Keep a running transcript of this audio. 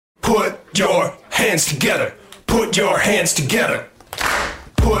your hands together. Put your hands together.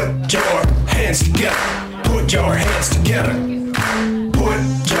 Put your hands together. Put your hands together. Put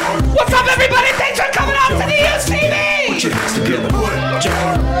your. What's up, everybody? Thanks for coming out to the UCB. Put your hands together. Put your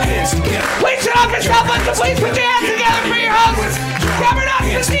hands together. Please shut up yourself, but please put your hands together for your hosts, Cameron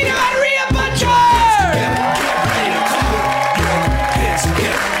Esposito and Rhea Butcher.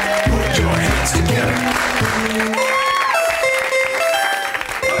 Put your hands together.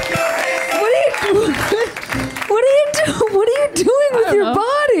 What are you doing with your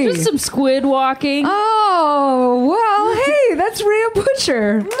body? Just some squid walking. Oh, well, hey, that's Rhea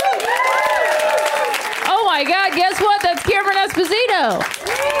Butcher. Oh my God, guess what? That's Cameron Esposito.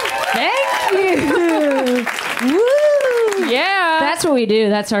 Thank you. Woo. Yeah. That's what we do.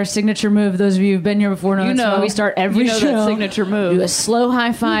 That's our signature move. Those of you who've been here before know, You that's know. how we start every You know show. that signature move. Do a slow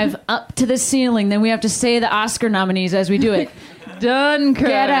high five up to the ceiling. Then we have to say the Oscar nominees as we do it. Dunkirk.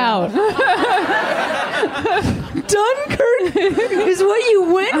 Get out. Dunkirk is what you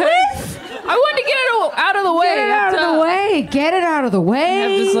went with? I wanted to get it out of the way. Get it out of the way. Get it out of the way.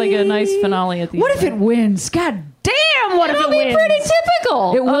 Have just like a nice finale at the What end. if it wins? God damn, what It'll if it be wins? pretty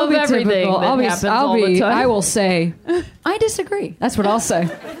typical. It will of be everything typical. that happens all the time. I will say, I disagree. That's what I'll say.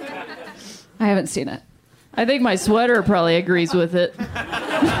 I haven't seen it. I think my sweater probably agrees with it.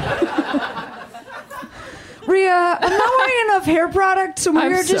 Rhea, I'm not wearing enough hair product, so my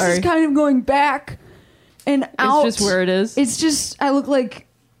I'm hair just sorry. is kind of going back and out. It's just where it is. It's just, I look like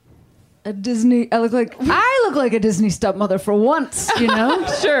a Disney stepmother for once, you know?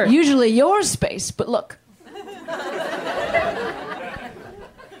 Sure. Usually your space, but look.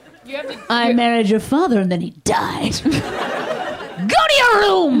 You have to, I married your father and then he died. Go to your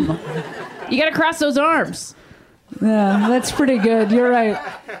room! you got to cross those arms. Yeah, that's pretty good. You're right.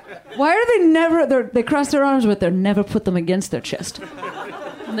 Why are they never, they cross their arms, but they never put them against their chest?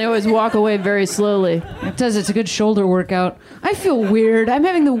 And they always walk away very slowly. It does. It's a good shoulder workout. I feel weird. I'm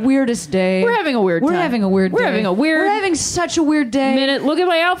having the weirdest day. We're having a weird We're time. having a weird day. We're having such a weird day. minute. Look at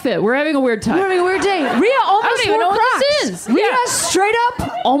my outfit. We're having a weird time. We're having a weird day. Rhea almost I don't even wore know what Crocs. this is. Rhea Yeah. straight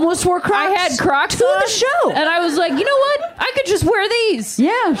up almost wore Crocs. I had Crocs to on, the show. and I was like, you know what? I could just wear these.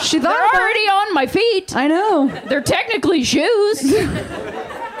 Yeah, she thought They're about already on my feet. it. I know. They're technically shoes.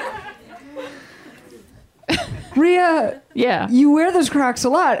 Rhea, Yeah. you wear those Crocs a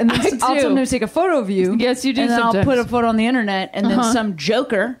lot, and then I I'll do. sometimes take a photo of you. Yes, you do And then sometimes. I'll put a photo on the internet, and then some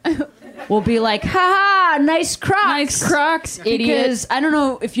joker will be like, "Ha ha, nice Crocs." Nice Crocs, idiot. Because I don't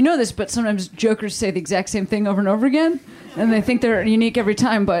know if you know this, but sometimes jokers say the exact same thing over and over again, and they think they're unique every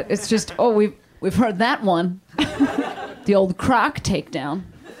time. But it's just, oh, we've heard that one, the old Croc takedown.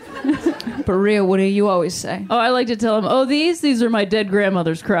 But Rhea, what do you always say? Oh, I like to tell them, oh, these are my dead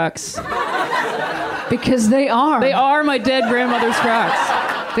grandmother's Crocs. Because they are. They are my dead grandmother's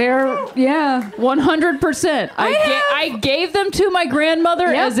Crocs. They're, yeah. 100%. I gave them to my grandmother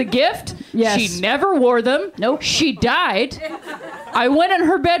Yep. as a gift. Yes. She never wore them. Nope. She died. I went in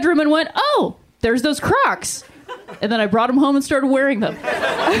her bedroom and went, oh, there's those Crocs. And then I brought them home and started wearing them.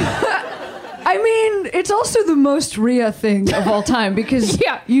 I mean, it's also the most Rhea thing of all time because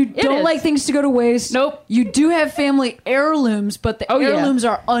Yeah, you it don't is. like things to go to waste. Nope. You do have family heirlooms, but the Oh, yeah. heirlooms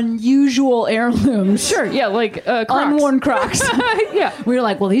are unusual heirlooms. Sure, yeah, like Crocs. Unworn Crocs. Yeah, We were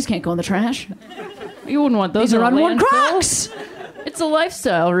like, well, these can't go in the trash. you wouldn't want those. These are in a unworn landfill. Crocs. It's a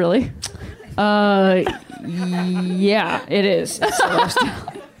lifestyle, really. Yeah, it is. It's a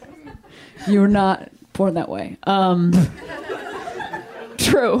lifestyle. You're not born that way.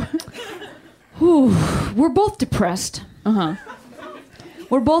 True. We're both depressed. Uh-huh.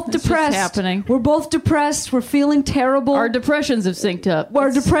 We're both It's just depressed. happening. We're both depressed. We're feeling terrible. Our depressions have synced up. Our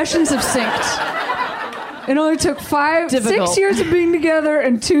depressions have synced. It only took Difficult. 6 years of being together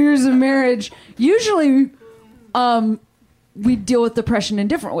and 2 years of marriage. Usually, we deal with depression in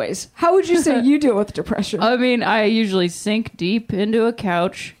different ways. How would you say you deal with depression? I mean, I usually sink deep into a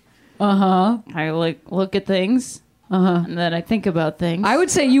couch. Uh-huh. I look at things. And then I think about things. I would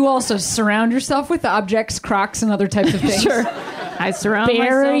say you also surround yourself with objects, Crocs, and other types of things. Sure. I surround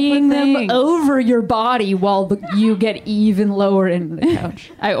Burying myself with them things. over your body while you get even lower into the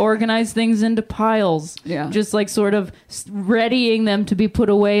couch. I organize things into piles. Yeah. Just like sort of readying them to be put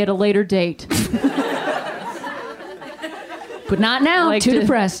away at a later date. But not now. Like Too to-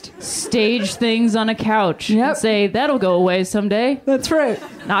 depressed. Stage things on a couch. Yep. And say, that'll go away someday. That's right.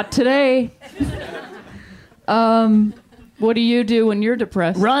 Not today. What do you do when you're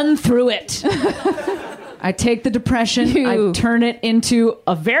depressed? Run through it. I take the depression, I turn it into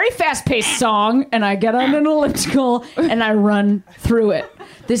a very fast-paced song, and I get on an elliptical, and I run through it.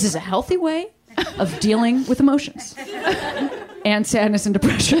 This is a healthy way of dealing with emotions. and sadness and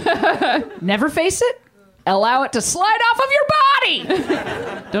depression. Never face it. Allow it to slide off of your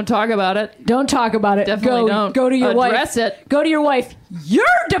body. Don't talk about it. Don't talk about it. Definitely don't. Go to your wife. Address it. Go to your wife. You're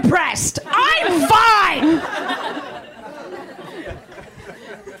depressed. I'm fine.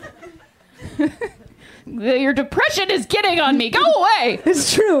 Your depression is getting on me. Go away.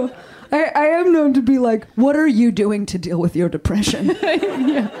 It's true. I am known to be like, what are you doing to deal with your depression?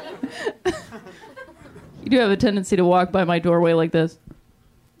 Yeah. You do have a tendency to walk by my doorway like this.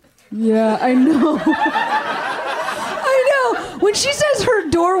 Yeah, I know. I know. When she says her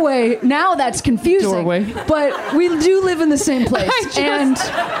doorway, now that's confusing. Doorway. But we do live in the same place. And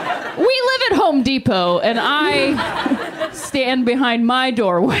We live at Home Depot, and I stand behind my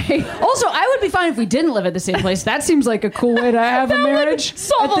doorway. also, I would be fine if we didn't live at the same place. That seems like a cool way to have a marriage.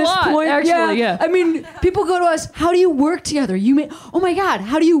 solve at a this lot, point. actually, yeah. I mean, people go to us, how do you work together? Oh my God,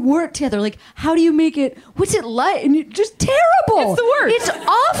 how do you work together? Like, how do you make it, what's it like? And just terrible. It's the worst. It's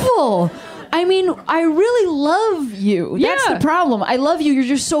awful. I mean, I really love you. That's Yeah. the problem. I love you. You're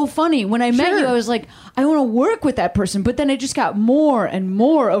just so funny. When I met Sure. you, I was like, I want to work with that person. But then it just got more and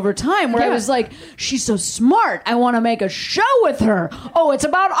more over time where I Yeah. was like, she's so smart. I want to make a show with her. Oh, it's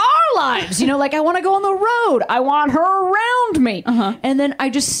about our lives. You know, like I want to go on the road. I want her around me. And then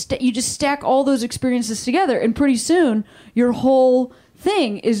you just stack all those experiences together. And pretty soon, your whole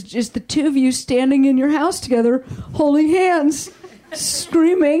thing is just the two of you standing in your house together, holding hands.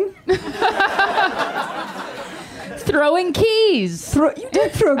 Screaming. Throwing keys. You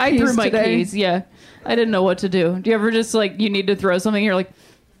did throw keys I threw my today. keys, yeah. I didn't know what to do. Do you ever just like, you need to throw something, you're like,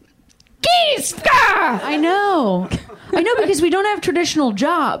 keys! Ah! I know because we don't have traditional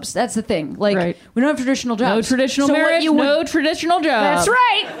jobs. That's the thing. Like, Right. we don't have traditional jobs. No traditional So what marriage, you would- no traditional job. That's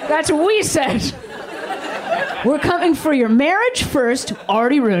right. That's what we said. We're coming for your marriage first.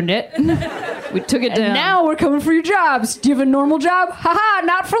 Already ruined it. We took it down. And now we're coming for your jobs. Do you have a normal job? Haha,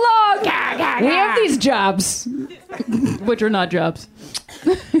 not for long. We have these jobs. Which are not jobs.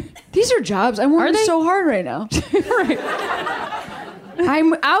 These are jobs. I'm working they? so hard right now. Right.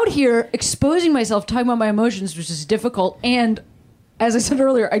 I'm out here exposing myself, talking about my emotions, which is difficult. And as I said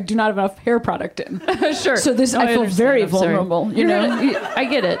earlier, I do not have enough hair product in. Sure. So this, No, I feel understand. very I'm sorry. vulnerable. You know, I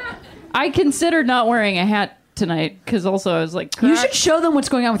get it. I considered not wearing a hat tonight because also I was like, you should show them what's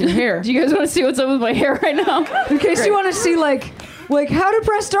going on with your hair. Do you guys want to see what's up with my hair right now? In case Great. you want to see, like how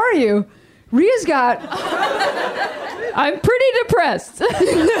depressed are you? Ria's got. I'm pretty depressed.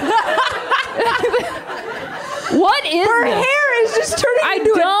 What is Her this? hair is just turning I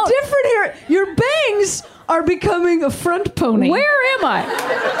into don't- a different hair. Your bangs are becoming a front pony. Where am I?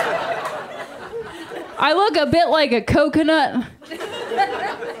 I look a bit like a coconut.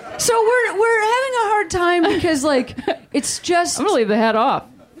 So we're having a hard time because like it's just I'm gonna leave the hat off.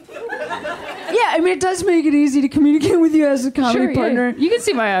 yeah. I mean, it does make it easy to communicate with you as a comedy Sure, partner. yeah. You can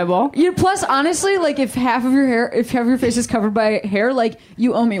see my eyeball. Plus, honestly, like if half of your face is covered by hair, like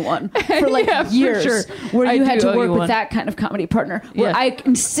you owe me one for like Yeah, for years, sure. where I you had do to owe work you with one. that kind of comedy partner. Where Yeah. I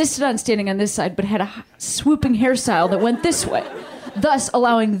insisted on standing on this side, but had a swooping hairstyle that went this way, thus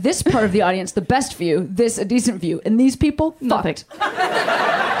allowing this part of the audience the best view, this a decent view, and these people Nothing. fucked.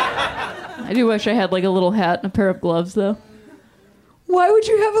 I do wish I had like a little hat and a pair of gloves though, Why would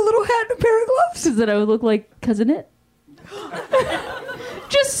you have a little hat and a pair of gloves? because then I would look like Cousin It.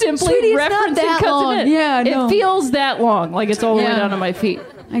 Just simply Sweetie, it's not referencing that Cousin long. It. Yeah, no. It feels that long, like it's all the way Yeah. down to my feet.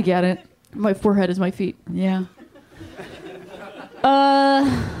 I get it. My forehead is my feet. Yeah.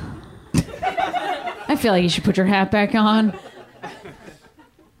 I feel like you should put your hat back on.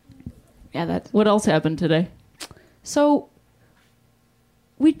 Yeah, that's What else happened today? so.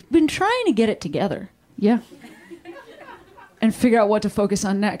 We've been trying to get it together Yeah. and figure out what to focus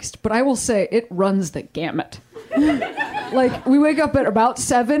on next, but I will say it runs the gamut. Like we wake up at about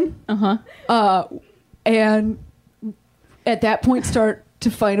 7, and at that point start to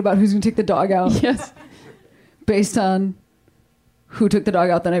fight about who's going to take the dog out Yes. based on who took the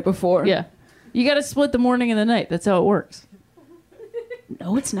dog out the night before. Yeah. You got to split the morning and the night. That's how it works.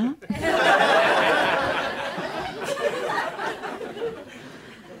 No, it's not.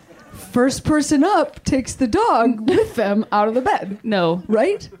 First person up takes the dog with them out of the bed, No.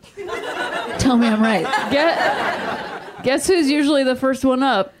 right? Tell me I'm right. Guess who's usually the first one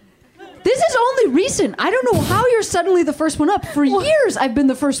up? This is only recent. I don't know how you're suddenly the first one up. For years, I've been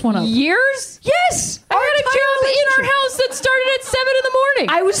the first one up. Years? Yes! I had a job in our house that started at 7 in the morning.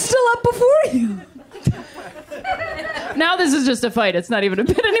 I was still up before you. Now this is just a fight. It's not even a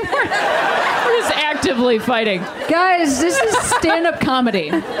bit anymore. We're just actively fighting. Guys, this is stand-up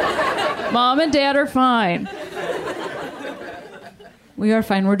comedy. Mom and Dad are fine. We are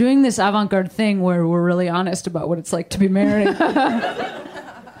fine. We're doing this avant-garde thing where we're really honest about what it's like to be married.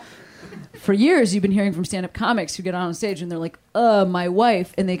 For years, you've been hearing from stand-up comics who get on stage and they're like, my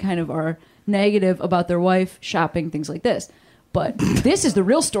wife, and they kind of are negative about their wife, shopping, things like this. But this is the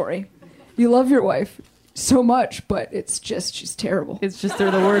real story. You love your wife so much, but it's just, she's terrible. It's just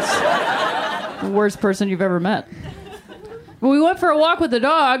they're the worst person you've ever met. Well, we went for a walk with the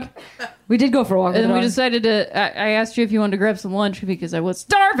dog. We did go for a walk with And the we dog. decided to... I asked you if you wanted to grab some lunch because I was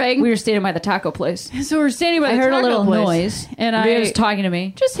starving. We were standing by the taco place. So we're standing by I the heard a taco little place, noise. and Rhea I was talking to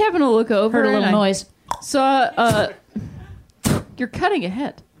me. just happened to look over. Heard a and little I noise. Saw. You're cutting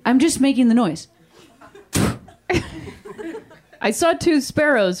ahead. I'm just making the noise. I saw two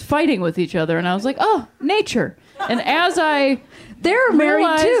sparrows fighting with each other, and I was like, "Oh, nature!" And as I They're married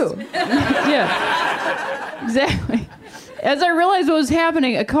realized- too. yeah, exactly. As I realized what was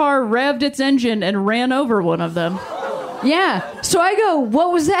happening, a car revved its engine and ran over one of them. Yeah. So I go,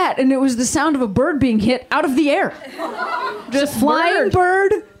 what was that? And it was the sound of a bird being hit out of the air. Just Flying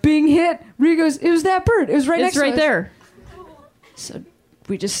bird being hit. Rhea goes, it was that bird. It was right next It's to right us. there. So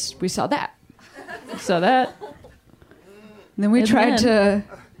we saw that. Saw that. And then we And tried then- to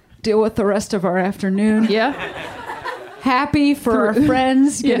deal with the rest of our afternoon. Yeah. Happy for our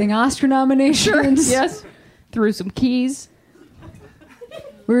friends Yeah. getting Oscar nominations. Yes. Threw some keys.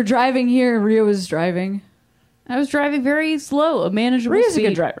 We were driving here. Rhea was driving. I was driving very slow, a manageable Rhea's a speed.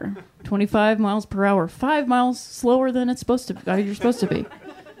 good driver. 25 miles per hour. 5 miles slower than it's supposed to. You're supposed to be.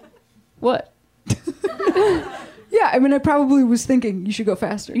 What? Yeah, I mean, I probably was thinking you should go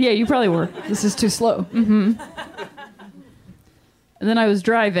faster. Yeah, you probably were. This is too slow. And then I was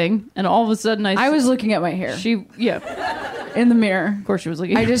driving, and all of a sudden I was looking at my hair Yeah, in the mirror. of course she was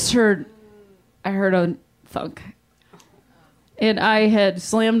looking. I heard a thunk. And I had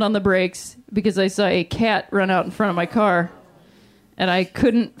slammed on the brakes because I saw a cat run out in front of my car, and I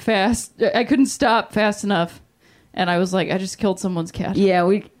couldn't stop fast enough, and I was like, I just killed someone's cat. Yeah,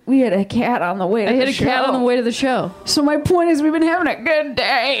 we had a cat on the way to I the hit a cat on the way to the show. So my point is we've been having a good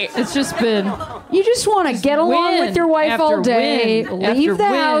day. It's just been You just want to get along win with your wife after all day, win leave after the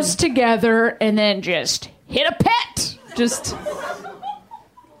win. house together, and then just hit a pet. just.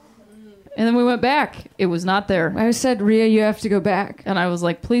 And then we went back. It was not there. I said, Rhea, you have to go back. And I was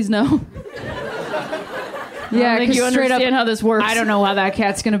like, please no. Yeah, I think you straight up, understand how this works. I don't know how that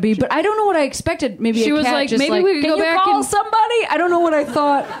cat's going to be, but I don't know what I expected. Maybe She a was cat like, just maybe we could can go you back call and- somebody? I don't know what I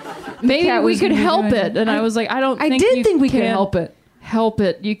thought. Maybe cat we was could gonna be help doing. it. And I was like, I don't I think did you think we could can help it. Help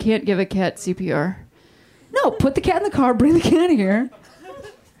it. You can't give a cat CPR. No, put the cat in the car, bring the cat here.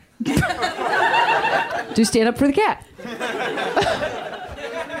 Do stand up for the cat.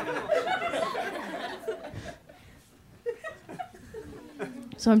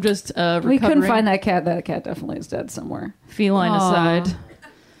 So I'm just recovering. We couldn't find that cat. That cat definitely is dead somewhere. Feline Aw. aside.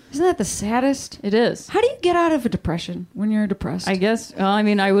 Isn't that the saddest? It is. How do you get out of a depression when you're depressed? I guess. I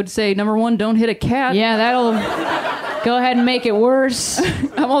mean, I would say number one, don't hit a cat. Yeah, that'll go ahead and make it worse.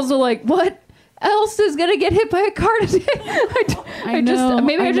 I'm also like, what else is gonna get hit by a car today? I know,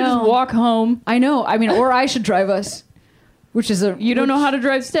 maybe I should just know. walk home. I know. I mean, or I should drive us, which is a. You don't know how to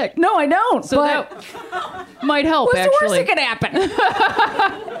drive stick. No, I don't. So but that might help. what's the worst actually, that could happen?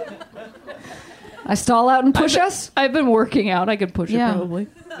 I stall out and push us. I've been working out. I could push Yeah. it probably.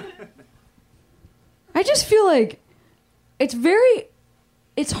 I just feel like it's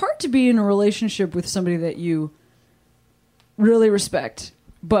hard to be in a relationship with somebody that you really respect,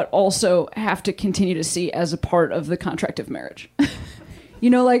 but also have to continue to see as a part of the contract of marriage. You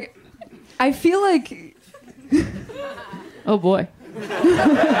know, like, I feel like, Oh boy.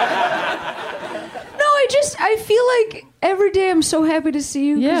 I feel like every day I'm so happy to see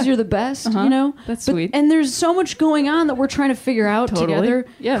you because Yeah. you're the best, Uh-huh. you know? That's But- sweet. And there's so much going on that we're trying to figure out Totally. together.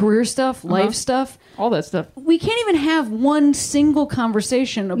 Yeah. Career stuff, life Uh-huh. stuff. All that stuff. We can't even have one single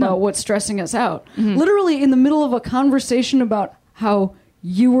conversation about No. what's stressing us out. Literally in the middle of a conversation about how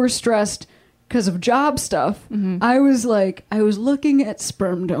you were stressed because of job stuff, I was looking at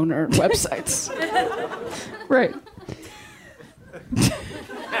sperm donor websites. Right.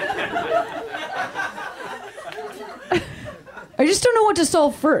 I just don't know what to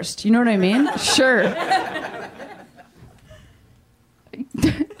solve first. You know what I mean? Sure.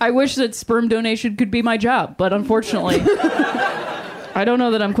 I wish that sperm donation could be my job, but unfortunately, I don't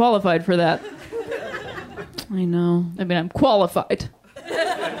know that I'm qualified for that. I know. I mean, I'm qualified.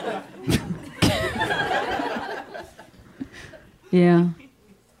 Yeah.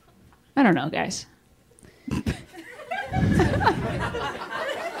 I don't know, guys.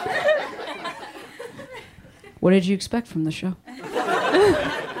 What did you expect from the show?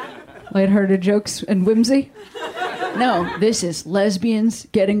 Lighthearted jokes and whimsy? No, this is lesbians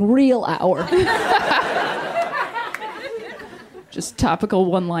getting real hour. Just topical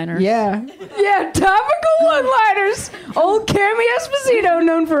one-liners. Yeah, topical one-liners. Old Cammy Esposito,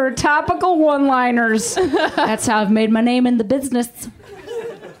 known for her topical one-liners. That's how I've made my name in the business.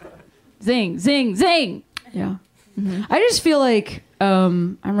 Zing, zing, zing. Yeah. Mm-hmm. I just feel like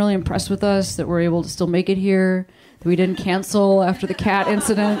I'm really impressed with us that we're able to still make it here, that we didn't cancel after the cat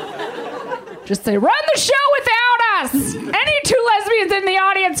incident. Just say, run the show without us! Any two lesbians in the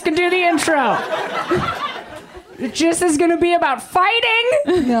audience can do the intro. It just is going to be about fighting.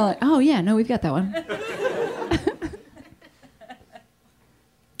 And they're like, oh, yeah, no, we've got that one.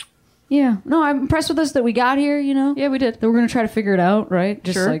 Yeah. No, I'm impressed with us that we got here, you know? Yeah, we did. That we're going to try to figure it out, right?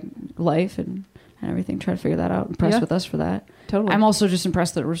 Just Sure. like life and everything, try to figure that out. Impressed with us for that. Totally. I'm also just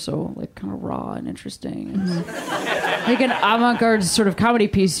impressed that we're so like kind of raw and interesting. And like an avant-garde sort of comedy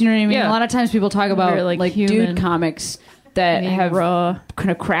piece, you know what I mean? Yeah. A lot of times people talk about Very, like human. dude comics that Being have raw.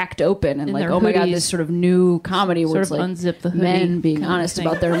 kind of cracked open and In like, their oh my God, hoodies. this sort of new comedy where Sort it's of like unzip the hoodie men being kind of honest thing.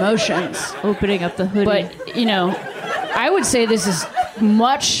 about their emotions. Opening up the hoodie. But, you know, I would say this is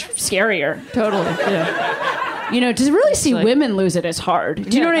much scarier. Totally. Yeah. You know, to really see like- women lose it is hard. Do you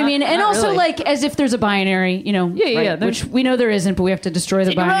Yeah, know what I not- mean? And not also, really. like, as if there's a binary, you know, Yeah, right? yeah, Which we know there isn't, but we have to destroy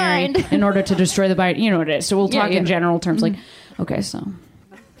the in your binary mind. in order to destroy the binary. You know what it is. So we'll Yeah, talk yeah. in general terms, like, okay, so,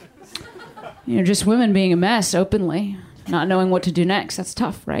 you know, just women being a mess openly, not knowing what to do next. That's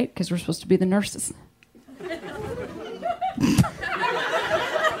tough, right? Because we're supposed to be the nurses.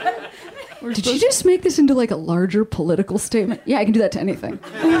 Did you just make this into like a larger political statement? Yeah, I can do that to anything.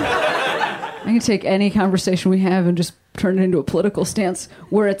 I can take any conversation we have and just turn it into a political stance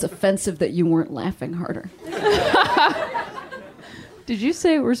where it's offensive that you weren't laughing harder. Did you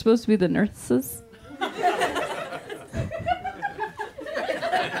say we're supposed to be the nurses?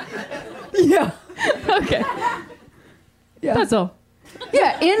 Yeah. Okay. Yeah. That's all.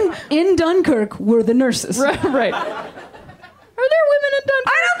 Yeah, in Dunkirk, we're the nurses. Right. Are there women in Dunkirk?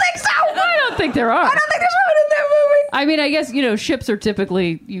 I don't think so! I don't think there are. I don't think there's women in that movie! I mean, I guess, you know, ships are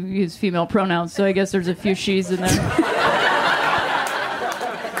typically, you use female pronouns, so I guess there's a few she's in there.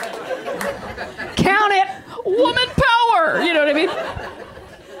 Count it! Woman power! You know what I mean?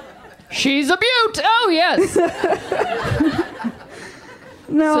 She's a beaut! Oh, yes.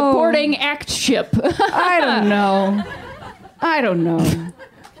 No. Supporting act ship. I don't know.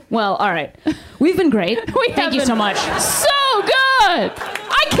 Well, all right. We've been great. Thank you so much. So good!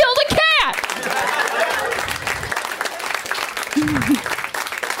 I killed a cat!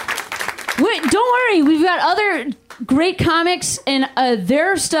 Wait, don't worry. We've got other great comics, and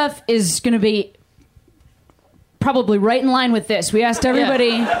their stuff is going to be probably right in line with this. We asked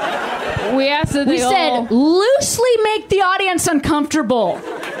everybody. We asked that We they said, all... loosely make the audience uncomfortable.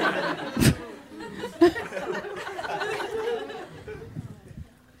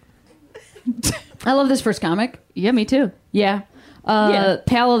 I love this first comic. Yeah, me too. Yeah.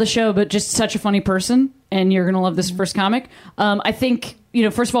 Pal of the show, but just such a funny person. And you're going to love this first comic. I think, you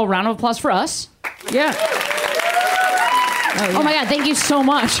know, first of all, round of applause for us. Yeah. Oh my God, thank you so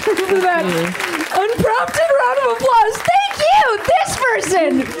much for that unprompted round of applause. Thank you, this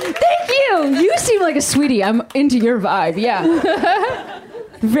person. Thank you. You seem like a sweetie. I'm into your vibe. Yeah.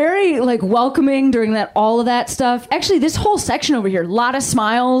 Very like welcoming during all of that stuff. Actually, this whole section over here, a lot of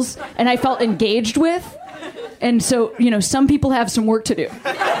smiles, and I felt engaged with. And so, you know, some people have some work to do.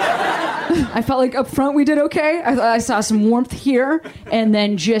 I felt like up front we did okay. I saw some warmth here, and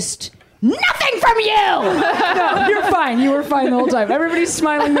then just nothing from you. No, you're fine. You were fine the whole time. Everybody's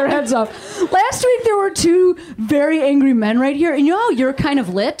smiling their heads off. Last week there were two very angry men right here, and you know how you're kind of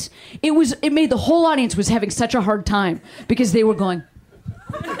lit? It made the whole audience was having such a hard time because they were going.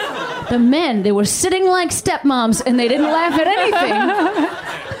 The men, they were sitting like stepmoms, and they didn't laugh at anything.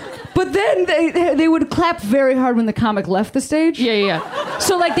 But then they would clap very hard when the comic left the stage. Yeah.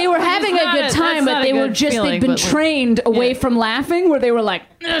 So like they were having a good time, but they were just they'd been trained away from laughing, where they were like,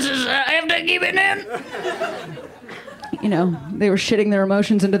 "This is I have to keep it in." You know, they were shitting their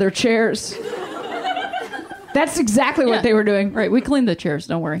emotions into their chairs. That's exactly what they were doing. Right, we cleaned the chairs,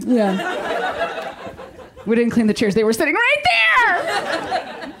 don't worry. Yeah. We didn't clean the chairs. They were sitting right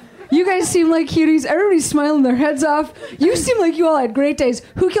there. You guys seem like cuties. Everybody's smiling their heads off. You seem like you all had great days.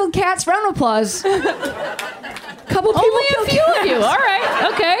 Who killed cats? Round of applause. Couple people Only a killed few cats. of you. All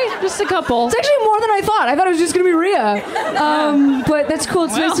right. Okay. Just a couple. It's actually more than I thought. I thought it was just going to be Rhea. But that's cool.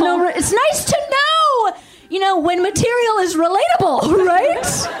 It's nice to know. It's nice to know, you know, when material is relatable, right?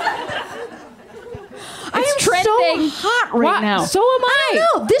 am trending. so hot right now. So am I.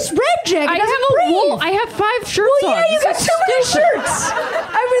 No, this red jacket I doesn't have a breathe. wool. I have 5 shirts Well, on. yeah, you got This too is many stupid. shirts.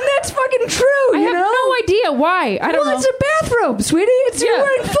 I mean, that's fucking true, I have no idea why. I don't well, know. it's a bathrobe, sweetie. You're Yeah.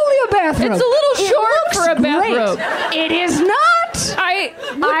 wearing fully a bathrobe. It's a little It short looks for a great. bathrobe. It is not.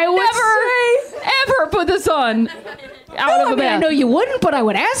 I would never, ever put this on out of a I bath. know you wouldn't, but I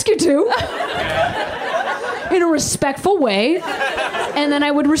would ask you to. In a respectful way. And then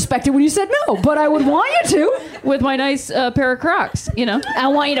I would respect it when you said no, but I would want you to. With my nice pair of Crocs, you know. I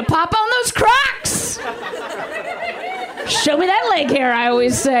want you to pop on those Crocs. Show me that leg hair, I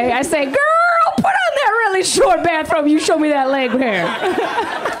always say. I say, girl, put on that really short bathrobe. You show me that leg hair.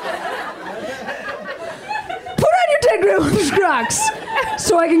 Put on your Ted Grill's Crocs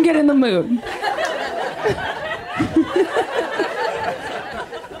so I can get in the mood.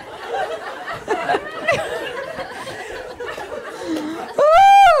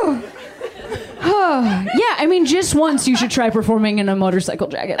 Yeah, I mean, just once you should try performing in a motorcycle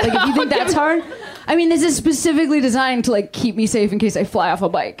jacket. Like, if you think that's hard. I mean, this is specifically designed to, like, keep me safe in case I fly off a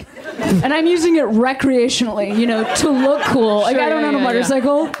bike. And I'm using it recreationally, you know, to look cool. Like, Sure, I don't yeah, own a yeah,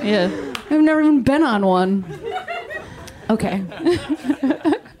 motorcycle. Yeah. I've never even been on one. Okay.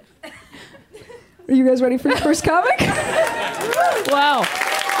 Are you guys ready for your first comic? Wow.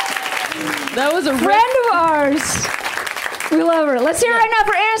 That was a Friend of ours. We love her. Let's hear it right now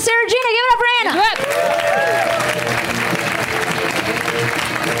for Anna Saragina. Give it up for Anna.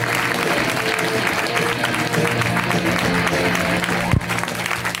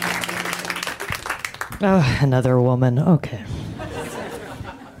 Oh, another woman. Okay.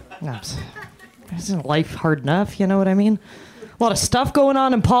 Isn't life hard enough? You know what I mean? A lot of stuff going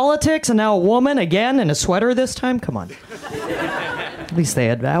on in politics, and now a woman again in a sweater this time? Come on. At least they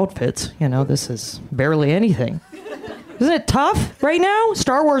had outfits. You know, this is barely anything. Isn't it tough right now?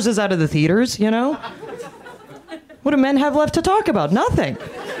 Star Wars is out of the theaters, you know? What do men have left to talk about? Nothing.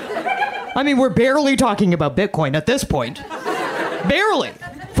 I mean, we're barely talking about Bitcoin at this point. Barely.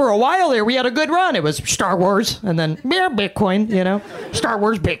 For a while there, we had a good run. It was Star Wars, and then, yeah, Bitcoin, you know? Star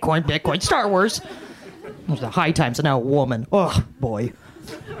Wars, Bitcoin, Bitcoin, Star Wars. Those are the high times, and now a woman. Oh, boy.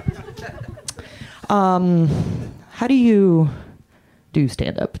 How do you do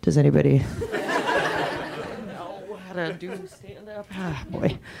stand-up? Does anybody know how to do stand-up? Ah,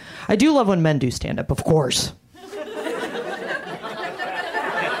 boy. I do love when men do stand-up, of course.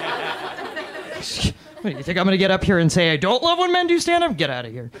 What, do you think I'm going to get up here and say I don't love when men do stand-up? Get out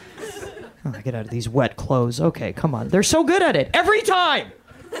of here. Oh, get out of these wet clothes. Okay, come on. They're so good at it. Every time!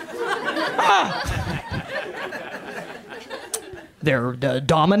 They're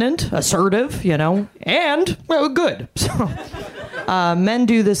dominant, assertive, you know, and, well, good. So, men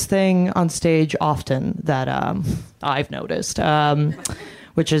do this thing on stage often that I've noticed,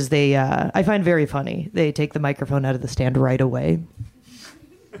 which is I find very funny. They take the microphone out of the stand right away.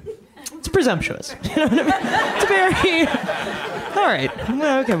 It's presumptuous. You know what I mean? It's very... All right.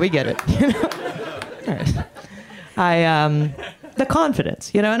 Well, okay, we get it. You know? All right. The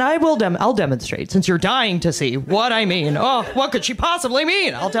confidence, you know, and I'll demonstrate, since you're dying to see what I mean. Oh, what could she possibly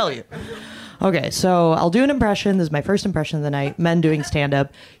mean? I'll tell you. Okay, so I'll do an impression. This is my first impression of the night. Men doing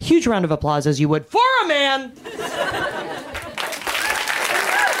stand-up. Huge round of applause, as you would for a man.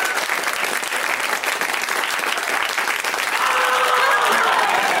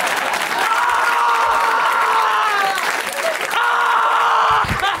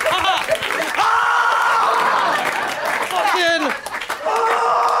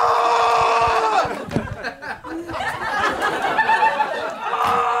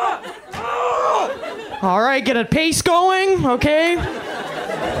 All right, get a pace going, okay?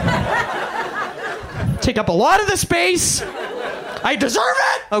 Take up a lot of the space. I deserve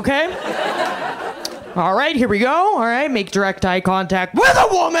it, okay? All right, here we go. All right, make direct eye contact with a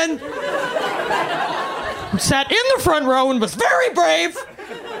woman who sat in the front row and was very brave.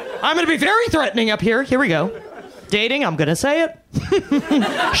 I'm going to be very threatening up here. Here we go. Dating, I'm going to say it.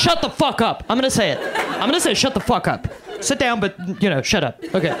 Shut the fuck up. I'm going to say it. I'm going to say shut the fuck up. Sit down, but, you know, shut up.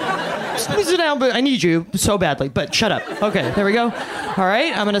 Okay. Sit down, but I need you so badly, but shut up. Okay, there we go. All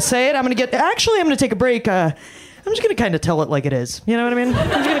right, I'm going to say it. I'm going to take a break. I'm just going to kind of tell it like it is. You know what I mean? I'm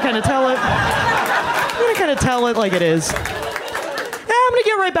just going to kind of tell it. I'm going to kind of tell it like it is. Yeah, I'm going to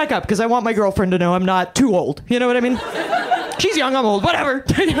get right back up because I want my girlfriend to know I'm not too old. You know what I mean? She's young, I'm old, whatever.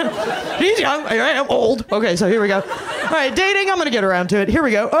 She's young, I'm old. Okay, so here we go. All right, dating, I'm going to get around to it. Here we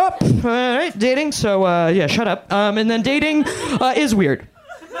go. All right, dating, so, yeah, shut up. And then dating is weird.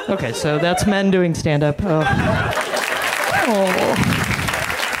 Okay, so that's men doing stand-up. Oh.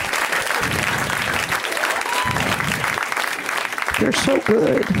 You're so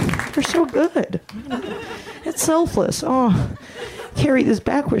good. You're so good. It's selfless. Oh, carry this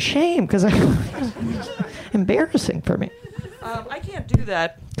back with shame because embarrassing for me. I can't do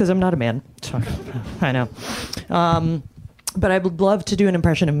that because I'm not a man. Sorry. I know. But I would love to do an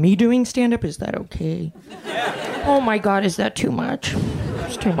impression of me doing stand-up. Is that okay? Oh my God, is that too much?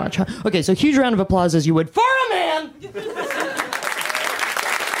 It's too much, huh? Okay, so huge round of applause as you would for a man.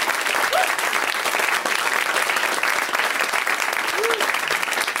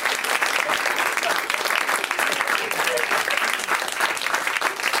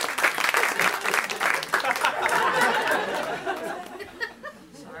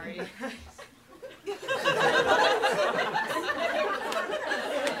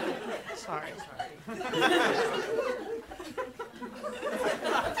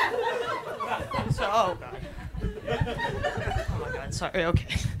 Oh God. Oh my God. Sorry.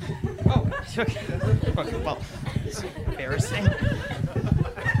 Okay. Oh. Okay. Okay. Well, it's embarrassing.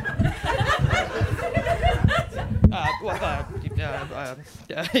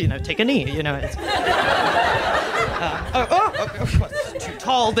 Take a knee. It's. It's too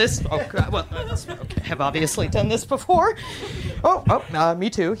tall. This. Oh God. Well, okay. I've obviously done this before. Me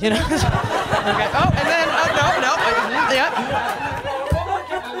too. Okay. Oh, and then no. Yeah.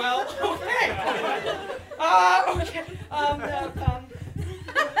 Okay.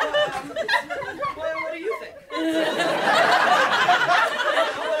 What do you think?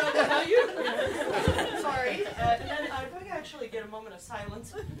 What about you? Sorry. And then if I could actually get a moment of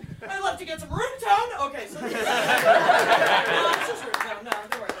silence, I'd love to get some room tone. Okay, so this is room tone. No,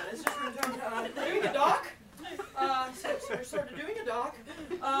 don't worry about it. It's just room tone. Doing a doc. So we're sort of doing a doc.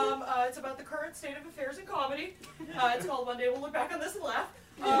 It's about the current state of affairs in comedy. It's called One Day We'll Look Back on This and Laugh.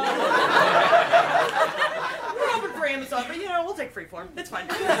 We're open for Amazon, but we'll take Freeform. It's fine.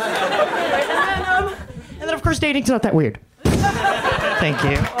 And then of course dating's not that weird. Thank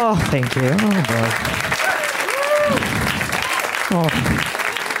you. Oh, thank you. Oh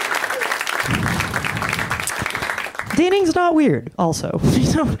boy. Dating's not weird, also.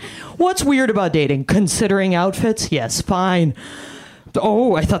 What's weird about dating? Considering outfits? Yes, fine.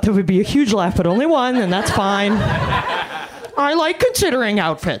 Oh, I thought that would be a huge laugh, but only one, and that's fine. I like considering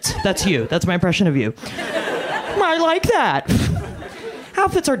outfits. That's you. That's my impression of you. I like that.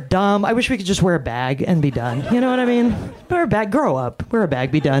 Outfits are dumb. I wish we could just wear a bag and be done. You know what I mean? Wear a bag, grow up. Wear a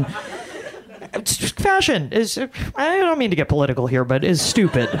bag, be done. Fashion is, I don't mean to get political here, but is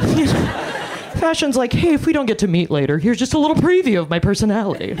stupid. Fashion's like, hey, if we don't get to meet later, here's just a little preview of my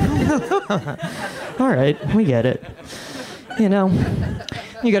personality. All right, we get it. You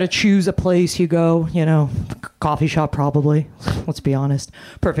got to choose a place you go, coffee shop probably, let's be honest.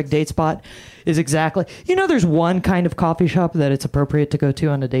 Perfect date spot is exactly, there's one kind of coffee shop that it's appropriate to go to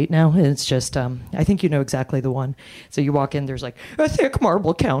on a date now. And it's just, I think you know exactly the one. So you walk in, there's like a thick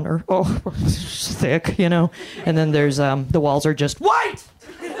marble counter. Oh, thick, And then there's, the walls are just white.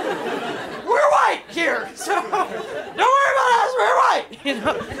 We're white here. So don't worry about us, we're white.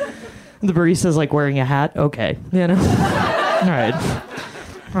 The barista's like wearing a hat. Okay, All right.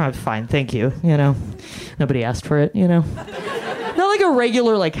 All right, fine, thank you. Nobody asked for it. Not like a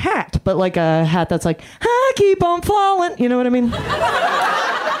regular hat, but like a hat that's like, I keep on falling. You know what I mean?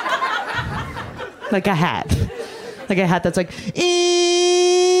 Like a hat that's like, and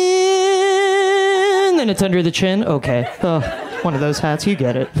then it's under the chin. Okay, one of those hats. You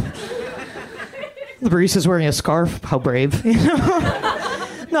get it. The barista's wearing a scarf. How brave.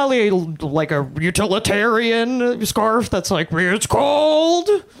 Not like a utilitarian scarf that's like, it's cold.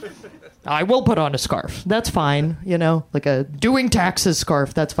 I will put on a scarf. That's fine, like a doing taxes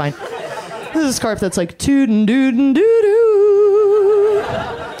scarf. That's fine. This is a scarf that's like, tootin' dootin' doo-doo.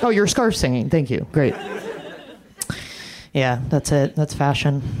 Oh, you're scarf singing. Thank you. Great. Yeah, that's it. That's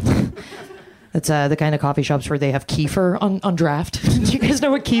fashion. It's the kind of coffee shops where they have kefir on draft. Do you guys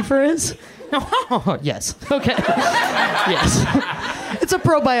know what kefir is? Oh, yes. Okay. Yes. It's a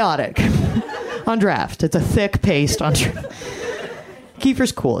probiotic on draft. It's a thick paste on draft.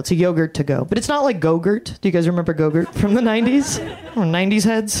 Kefir's cool. It's a yogurt to go. But it's not like Go-Gurt. Do you guys remember Go-Gurt from the 90s? Or 90s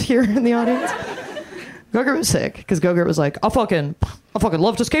heads here in the audience? Go-Gurt was sick, because Go-Gurt was like, I fucking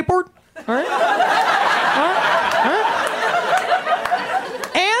love to skateboard. All right?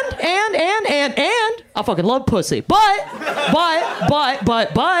 And I fucking love pussy. But,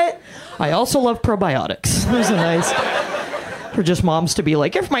 I also love probiotics. It was nice for just moms to be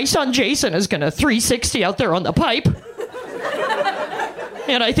like, if my son Jason is gonna 360 out there on the pipe,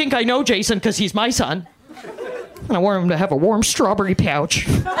 and I think I know Jason because he's my son, and I want him to have a warm strawberry pouch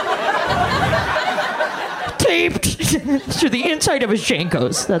taped to the inside of his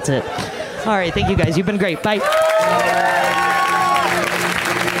Jankos. That's it. All right, thank you guys. You've been great. Bye.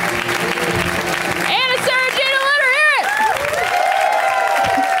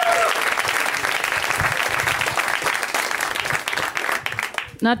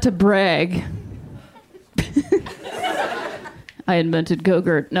 not to brag. I invented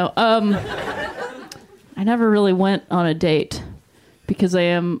Go-Gurt. No, I never really went on a date because I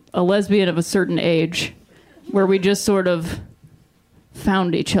am a lesbian of a certain age where we just sort of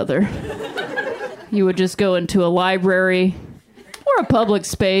found each other. You would just go into a library or a public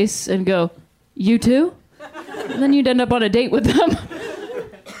space and go, "You too?" And then you'd end up on a date with them.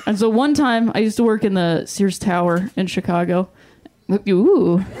 And so one time, I used to work in the Sears Tower in Chicago.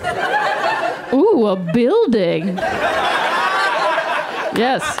 Ooh, a building.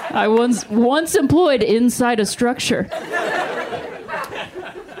 Yes, I was once employed inside a structure.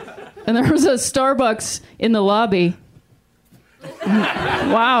 And there was a Starbucks in the lobby.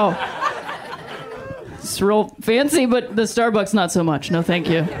 Wow. It's real fancy, but the Starbucks not so much. No, thank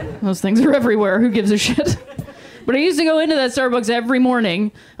you. Those things are everywhere. Who gives a shit? But I used to go into that Starbucks every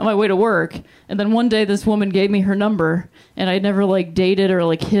morning on my way to work. And then one day this woman gave me her number. And I'd never dated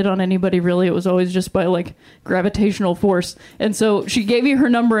or hit on anybody really. It was always just by gravitational force. And so she gave me her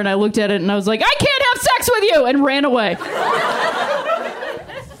number and I looked at it and I was like, "I can't have sex with you!" and ran away.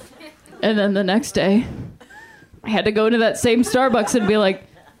 And then the next day, I had to go into that same Starbucks and be like,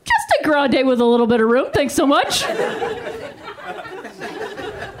 "Just a grande with a little bit of room. Thanks so much."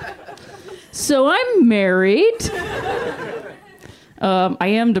 So I'm married. I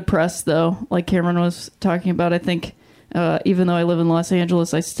am depressed, though, like Cameron was talking about. I think even though I live in Los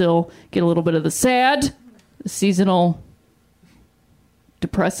Angeles, I still get a little bit of the sad, seasonal,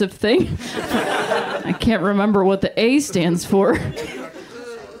 depressive thing. I can't remember what the A stands for.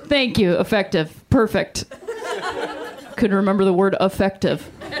 Thank you. Effective. Perfect. Couldn't remember the word effective.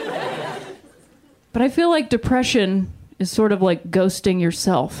 But I feel like depression is sort of like ghosting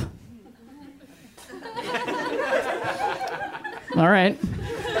yourself. All right.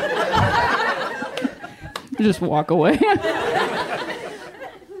 You just walk away.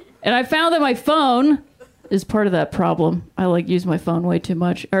 And I found that my phone is part of that problem. I use my phone way too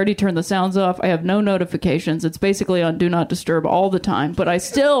much. I already turned the sounds off. I have no notifications. It's basically on Do Not Disturb all the time. But I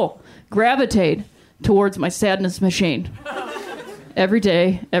still gravitate towards my sadness machine. Every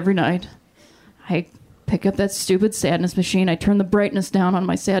day, every night. I pick up that stupid sadness machine. I turn the brightness down on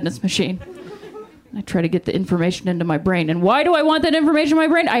my sadness machine. I try to get the information into my brain. And why do I want that information in my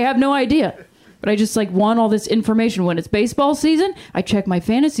brain? I have no idea. But I just want all this information. When it's baseball season, I check my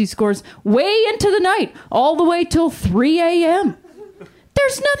fantasy scores way into the night, all the way till 3 a.m.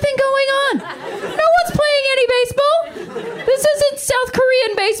 There's nothing going on. No one's playing any baseball. This isn't South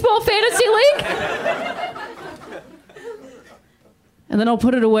Korean Baseball Fantasy League. And then I'll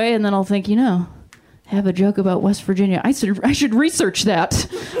put it away, and then I'll think, I have a joke about West Virginia. I should research that.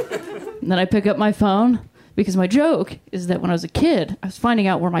 And then I pick up my phone, because my joke is that when I was a kid, I was finding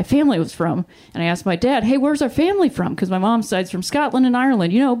out where my family was from. And I asked my dad, "Hey, where's our family from?" Because my mom's side's from Scotland and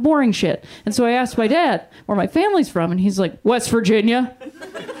Ireland, boring shit. And so I asked my dad where my family's from, and he's like, "West Virginia."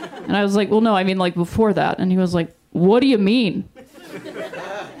 And I was like, "Well, no, I mean before that." And he was like, "What do you mean?"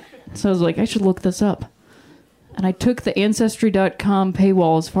 So I was like, I should look this up. And I took the Ancestry.com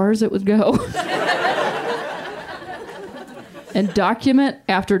paywall as far as it would go. And document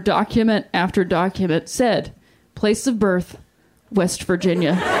after document after document said, place of birth, West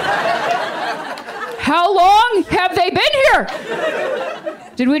Virginia. How long have they been here?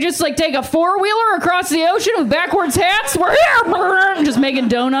 Did we just take a four-wheeler across the ocean with backwards hats? We're here! Just making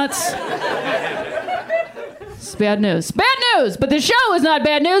donuts. It's bad news. Bad news! But the show is not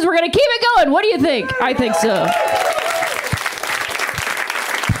bad news. We're going to keep it going. What do you think? I think so.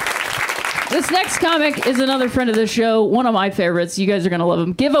 This next comic is another friend of the show, one of my favorites. You guys are going to love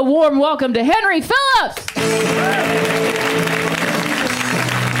him. Give a warm welcome to Henry Phillips.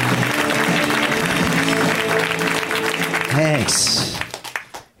 Thanks.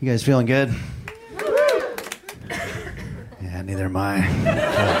 You guys feeling good? Yeah, neither am I.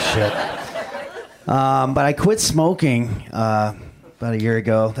 Oh, shit. But I quit smoking about a year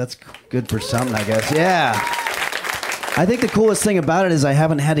ago. That's good for something, I guess. Yeah. I think the coolest thing about it is I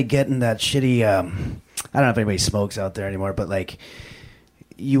haven't had to get in that shitty, I don't know if anybody smokes out there anymore, but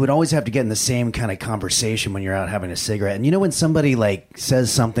you would always have to get in the same kind of conversation when you're out having a cigarette. And when somebody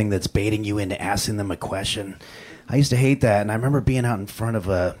says something that's baiting you into asking them a question, I used to hate that. And I remember being out in front of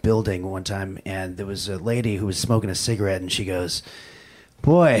a building one time, and there was a lady who was smoking a cigarette, and she goes,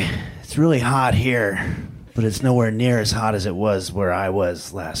 "Boy, it's really hot here, but it's nowhere near as hot as it was where I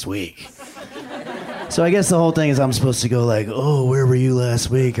was last week." So I guess the whole thing is I'm supposed to go "Oh, where were you last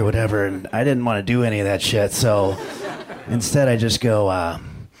week?" or whatever, and I didn't want to do any of that shit, so instead I just go,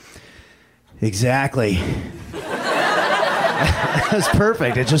 "Exactly." That's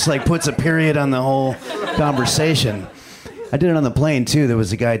perfect. It just puts a period on the whole conversation. I did it on the plane too. There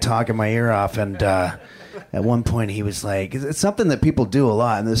was a guy talking my ear off, and at one point he was like, it's something that people do a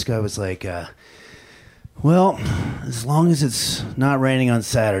lot, and this guy was like, well, as long as it's not raining on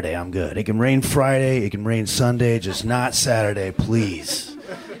Saturday, I'm good. It can rain Friday, it can rain Sunday, just not Saturday, please.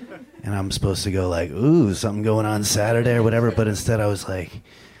 And I'm supposed to go like, ooh, something going on Saturday or whatever, but instead I was like,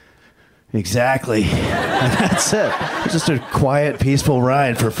 exactly. And that's it. It's just a quiet, peaceful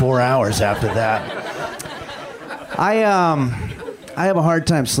ride for 4 hours after that. I have a hard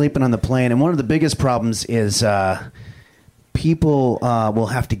time sleeping on the plane, and one of the biggest problems is people will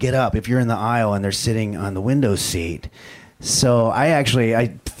have to get up if you're in the aisle and they're sitting on the window seat. So I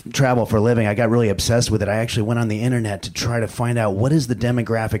travel for a living. I got really obsessed with it. I actually went on the internet to try to find out what is the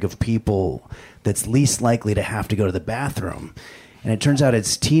demographic of people that's least likely to have to go to the bathroom. And it turns out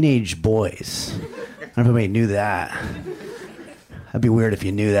it's teenage boys. I don't know if anybody knew that. That'd be weird if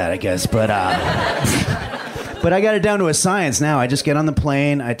you knew that, I guess. But but I got it down to a science now. I just get on the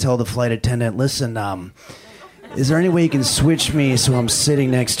plane. I tell the flight attendant, listen, is there any way you can switch me so I'm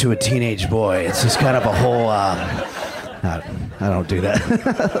sitting next to a teenage boy? It's just kind of a whole... I don't do that.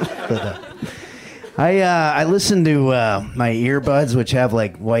 But, I listen to my earbuds, which have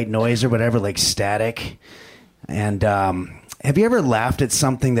like white noise or whatever, like static. And have you ever laughed at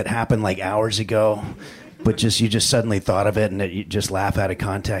something that happened like hours ago, but you just suddenly thought of it and you just laugh out of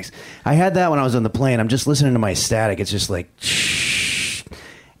context? I had that when I was on the plane. I'm just listening to my static. It's just like, shh.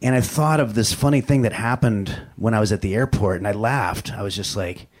 And I thought of this funny thing that happened when I was at the airport, and I laughed. I was just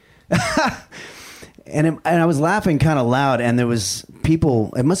like... And I was laughing kind of loud, and there was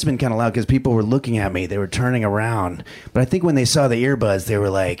people, it must have been kind of loud because people were looking at me. They were turning around. But I think when they saw the earbuds, they were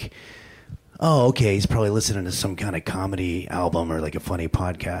like, oh, okay, he's probably listening to some kind of comedy album or like a funny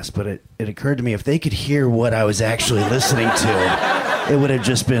podcast. But it occurred to me, if they could hear what I was actually listening to, it would have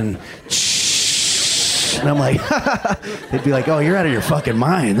just been, shh. And I'm like, they'd be like, oh, you're out of your fucking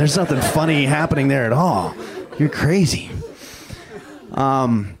mind. There's nothing funny happening there at all. You're crazy.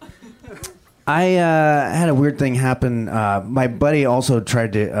 I had a weird thing happen. My buddy also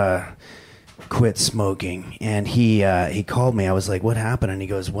tried to quit smoking, and he called me. I was like, what happened? And he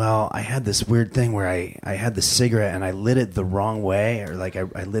goes, well, I had this weird thing where I had the cigarette and I lit it the wrong way, or like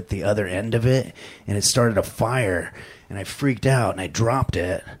I lit the other end of it, and it started a fire, and I freaked out and I dropped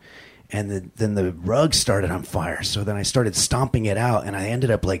it, and then the rug started on fire. So then I started stomping it out, and I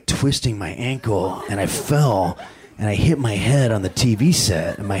ended up like twisting my ankle, and I fell. And I hit my head on the TV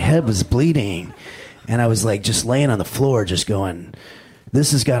set, and my head was bleeding. And I was like just laying on the floor just going,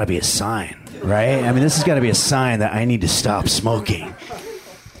 this has got to be a sign, right? I mean, this has got to be a sign that I need to stop smoking.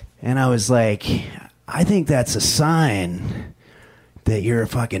 And I was like, I think that's a sign that you're a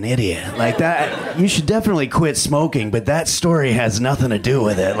fucking idiot. Like that, you should definitely quit smoking, but that story has nothing to do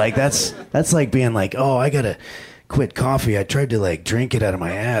with it. Like that's like being like, oh, I got to... quit coffee. I tried to like drink it out of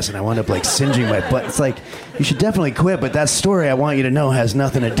my ass and I wound up like singeing my butt. It's like, you should definitely quit, but that story I want you to know has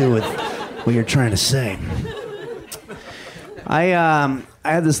nothing to do with what you're trying to say. I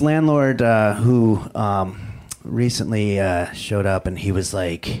had this landlord who recently showed up, and he was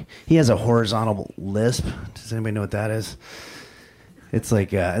like, he has a horizontal lisp. Does anybody know what that is? It's like,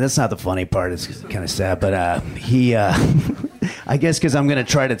 that's not the funny part. It's kind of sad, but he... I guess because I'm going to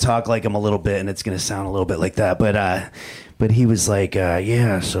try to talk like him a little bit, and it's going to sound a little bit like that. But he was like,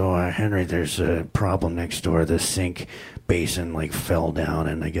 yeah, so Henry, there's a problem next door. The sink basin like fell down,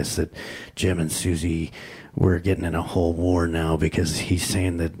 and I guess that Jim and Susie were getting in a whole war now because he's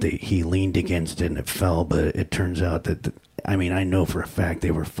saying that he leaned against it and it fell, but it turns out that, I know for a fact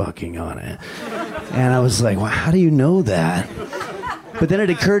they were fucking on it. And I was like, well, how do you know that? But then it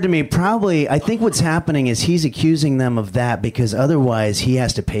occurred to me, probably, I think what's happening is he's accusing them of that because otherwise he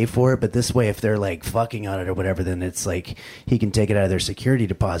has to pay for it. But this way, if they're like fucking on it or whatever, then it's like he can take it out of their security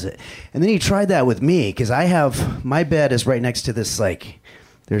deposit. And then he tried that with me because my bed is right next to this, like,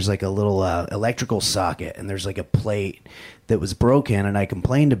 there's like a little electrical socket, and there's like a plate that was broken, and I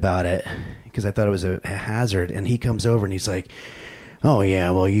complained about it because I thought it was a hazard. And he comes over and he's like, oh, yeah,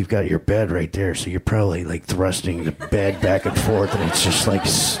 well, you've got your bed right there, so you're probably, like, thrusting the bed back and forth, and it's just, like,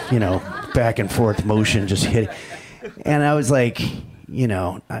 back and forth motion just hitting. And I was like,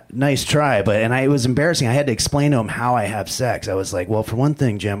 nice try, and it was embarrassing. I had to explain to him how I have sex. I was like, well, for one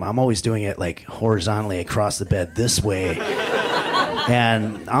thing, Jim, I'm always doing it, like, horizontally across the bed this way,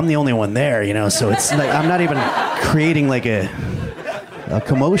 and I'm the only one there, so it's like I'm not even creating, like, a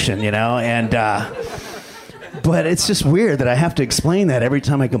commotion, and... But it's just weird that I have to explain that every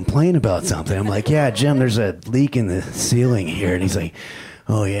time I complain about something. I'm like, yeah, Jim, there's a leak in the ceiling here. And he's like,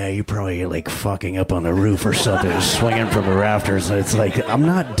 oh, yeah, you probably like fucking up on the roof or something, swinging from the rafters. And it's like, I'm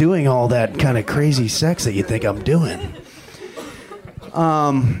not doing all that kind of crazy sex that you think I'm doing.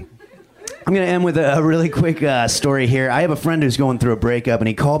 I'm going to end with a really quick story here. I have a friend who's going through a breakup, and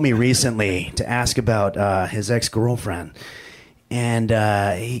he called me recently to ask about his ex-girlfriend. And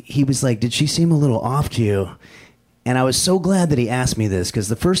he was like, did she seem a little off to you? And I was so glad that he asked me this, because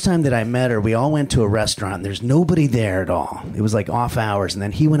the first time that I met her, we all went to a restaurant, and there's nobody there at all. It was like off hours, and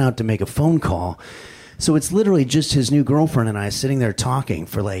then he went out to make a phone call. So it's literally just his new girlfriend and I sitting there talking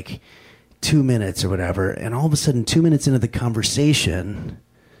for like 2 minutes or whatever. And all of a sudden, 2 minutes into the conversation,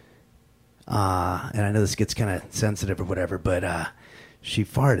 and I know this gets kind of sensitive or whatever, but she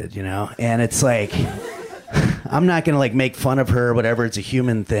farted, you know? And it's like, I'm not going to like make fun of her or whatever. It's a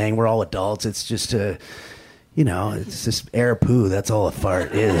human thing. We're all adults. It's just it's just air poo. That's all a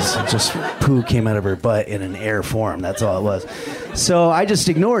fart is. It just poo came out of her butt in an air form. That's all it was. So I just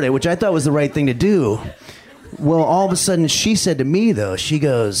ignored it, which I thought was the right thing to do. Well, all of a sudden she said to me though, she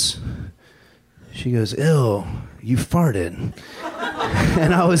goes, ew, you farted.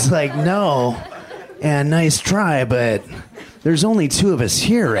 And I was like, no, and nice try, but there's only two of us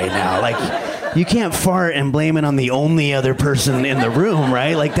here right now. Like, you can't fart and blame it on the only other person in the room,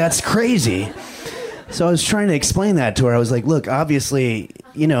 right? Like, that's crazy. So I was trying to explain that to her. I was like, look, obviously,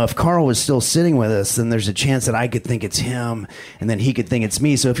 if Carl was still sitting with us, then there's a chance that I could think it's him, and then he could think it's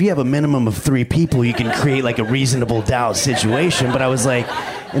me. So if you have a minimum of 3 people, you can create like a reasonable doubt situation. But I was like,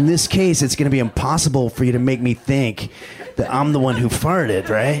 in this case, it's going to be impossible for you to make me think that I'm the one who farted,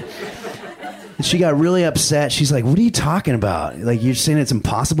 right? And she got really upset. She's like, what are you talking about? Like, you're saying it's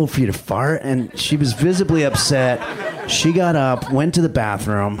impossible for you to fart? And she was visibly upset. She got up, went to the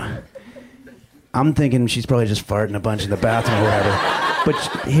bathroom. I'm thinking she's probably just farting a bunch in the bathroom or whatever. But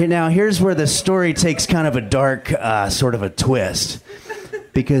here's where the story takes kind of a dark sort of a twist.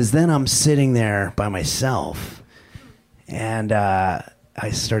 Because then I'm sitting there by myself. And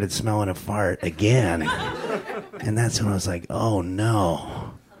I started smelling a fart again. And that's when I was like, oh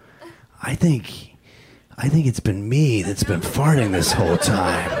no. I think it's been me that's been farting this whole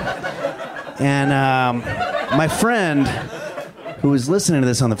time. And my friend, who was listening to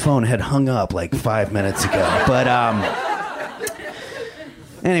this on the phone, had hung up like 5 minutes ago. But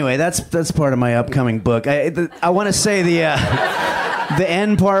anyway, that's part of my upcoming book. I want to say the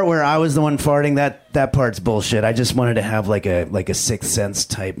end part where I was the one farting, that part's bullshit. I just wanted to have like a Sixth Sense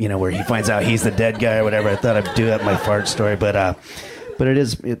type, where he finds out he's the dead guy or whatever. I thought I'd do that in my fart story, but it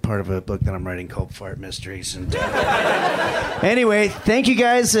is part of a book that I'm writing called Fart Mysteries. And anyway, thank you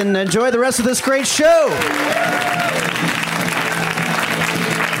guys, and enjoy the rest of this great show.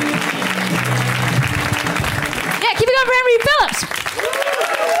 Yeah, keep it going for Henry Phillips.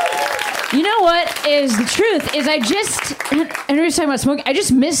 You know what is the truth is Henry was talking about smoking. I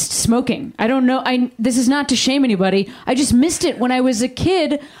just missed smoking. I don't know. This is not to shame anybody. I just missed it when I was a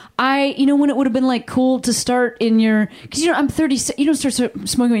kid. When it would have been like cool to start in because I'm 36. You don't start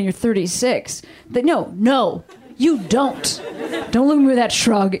smoking when you're 36. No, you don't. Don't look at me with that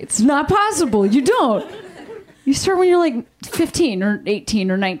shrug. It's not possible. You don't. You start when you're like 15 or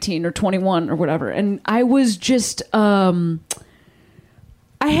 18 or 19 or 21 or whatever. And I was just, I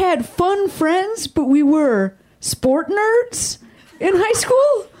had fun friends, but we were sport nerds in high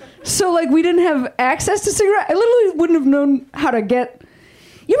school. So like we didn't have access to cigarettes. I literally wouldn't have known how to get.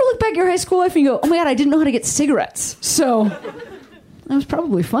 You ever look back at your high school life and you go, oh my God, I didn't know how to get cigarettes. So I was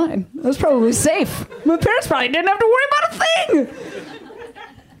probably fine. I was probably safe. My parents probably didn't have to worry about a thing.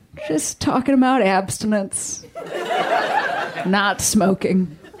 Just talking about abstinence. Not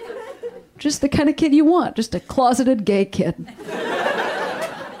smoking. Just the kind of kid you want. Just a closeted gay kid.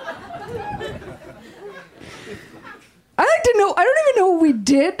 I like to know. I don't even know what we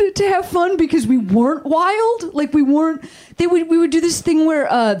did to have fun because we weren't wild. Like we weren't. We would do this thing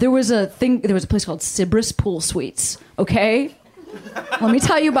where there was a place called Sybaris Pool Suites. Okay, let me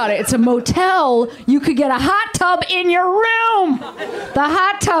tell you about it. It's a motel. You could get a hot tub in your room. The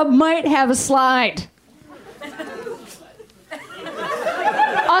hot tub might have a slide.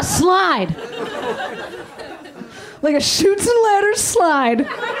 A slide. Like a Chutes and Ladders slide.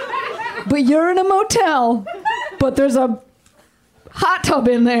 But you're in a motel. But there's a hot tub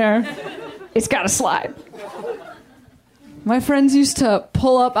in there. It's got a slide. My friends used to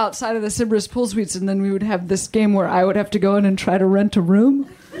pull up outside of the Sybaris Pool Suites, and then we would have this game where I would have to go in and try to rent a room.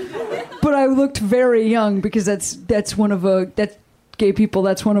 But I looked very young because that's gay people.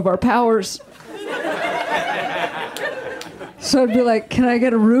 That's one of our powers. So I'd be like, "Can I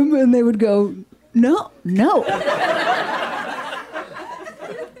get a room?" And they would go, "No."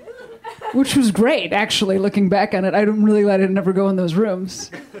 Which was great, actually, looking back on it. I'm really glad I never go in those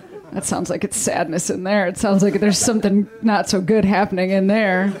rooms. That sounds like it's sadness in there. It sounds like there's something not so good happening in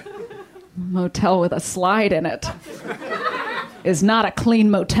there. Motel with a slide in it. is not a clean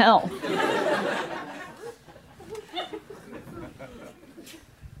motel.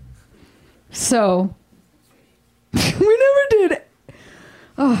 So, we never did.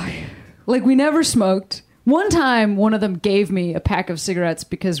 We never smoked. One time, one of them gave me a pack of cigarettes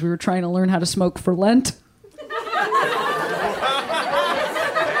because we were trying to learn how to smoke for Lent.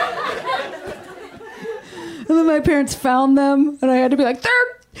 And then my parents found them, and I had to be like, they're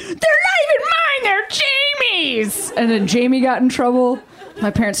not even mine, they're Jamie's! And then Jamie got in trouble. My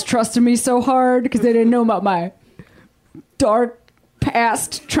parents trusted me so hard because they didn't know about my dark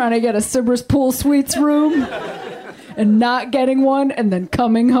past trying to get a Sybaris Pool Suites room and not getting one and then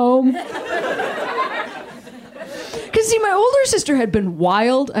coming home. Because, see, my older sister had been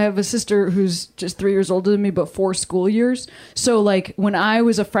wild. I have a sister who's just 3 years older than me, but 4 school years. So, when I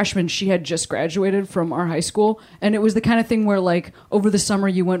was a freshman, she had just graduated from our high school. And it was the kind of thing where, over the summer,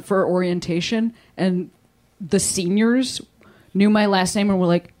 you went for orientation, and the seniors knew my last name and were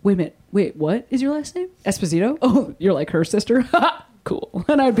like, wait, what is your last name? Esposito? Oh, you're like her sister? Cool.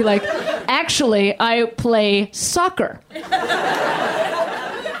 And I'd be like, actually, I play soccer.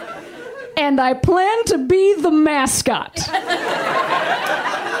 And I plan to be the mascot. And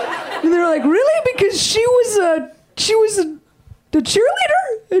they're like, really? Because she was a cheerleader,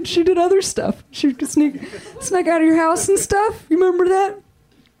 and she did other stuff. She could sneak out of your house and stuff. You remember that?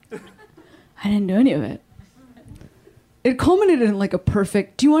 I didn't do any of it. It culminated in a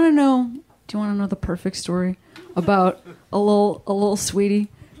perfect. Do you want to know the perfect story about a little sweetie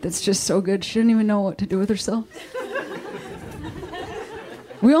that's just so good she didn't even know what to do with herself?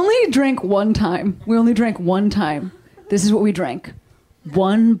 We only drank one time. This is what we drank.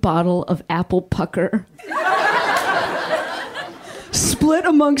 1 bottle of apple pucker. Split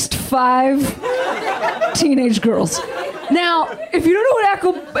amongst 5 teenage girls. Now, if you don't know what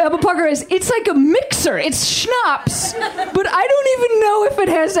apple pucker is, it's like a mixer. It's schnapps, but I don't even know if it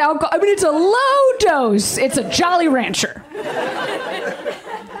has alcohol. I mean, it's a low dose. It's a Jolly Rancher.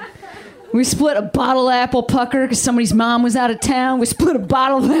 We split a bottle of apple pucker because somebody's mom was out of town. We split a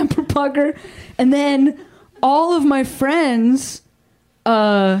bottle of apple pucker. And then all of my friends,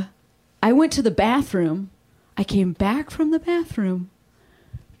 I went to the bathroom. I came back from the bathroom.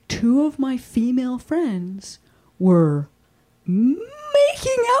 2 of my female friends were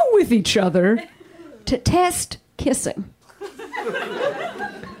making out with each other to test kissing.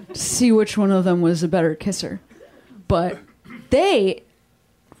 To see which one of them was a better kisser. But they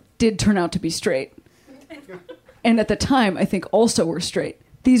did turn out to be straight. And at the time, I think also were straight.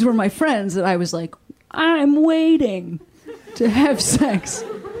 These were my friends that I was like, I'm waiting to have sex,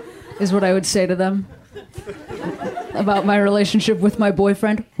 is what I would say to them about my relationship with my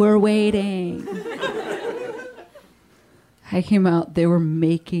boyfriend. We're waiting. I came out, they were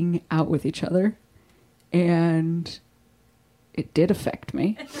making out with each other, and it did affect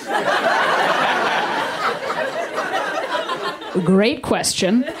me. Great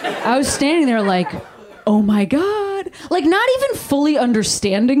question. I was standing there like, oh my God. Not even fully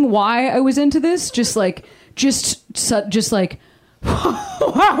understanding why I was into this. Just like, wow.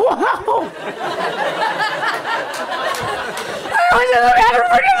 I was in the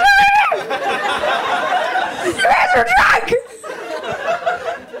bathroom. You guys are drunk.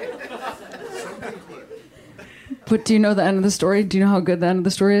 But do you know the end of the story? Do you know how good the end of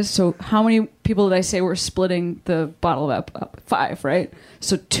the story is? So how many people did I say were splitting the bottle of apple? 5, right?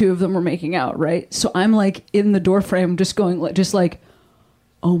 So 2 of them were making out, right? So I'm in the doorframe just going,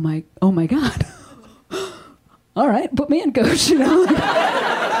 oh my God. All right, put me in, coach, you know?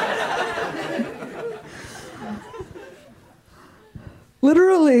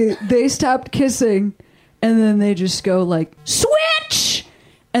 Literally, they stopped kissing, and then they just go switch!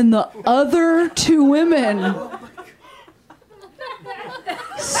 And the other 2 women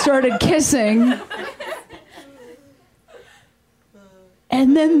started kissing,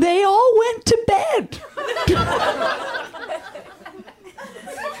 and then they all went to bed.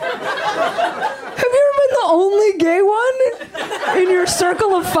 Have you ever been the only gay one in your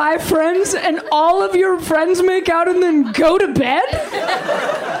circle of 5 friends, and all of your friends make out and then go to bed?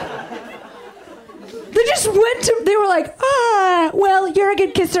 They just went to, they were like, well, you're a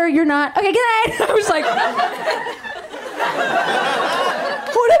good kisser, you're not. Okay, good night. I was like,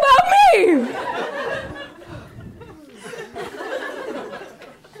 what about me?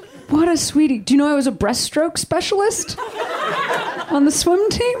 What a sweetie. Do you know I was a breaststroke specialist on the swim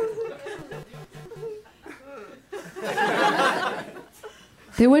team?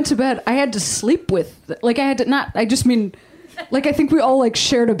 They went to bed. I had to sleep with, I think we all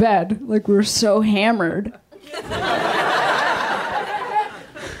shared a bed. We were so hammered.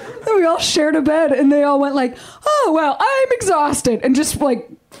 And we all shared a bed, and they all went oh, well, I'm exhausted. And just like,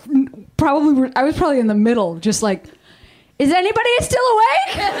 I was probably in the middle, just like, is anybody still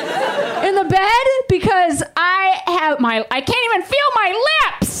awake in the bed? Because I can't even feel my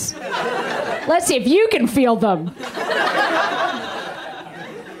lips. Let's see if you can feel them.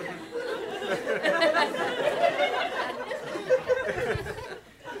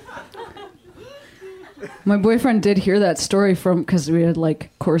 My boyfriend did hear that story because we had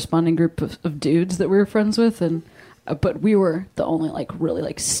like corresponding group of dudes that we were friends with, and but we were the only like really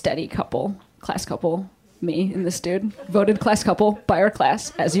like steady couple, class couple. Me and this dude voted class couple by our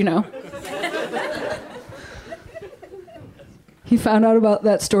class, as you know. He found out about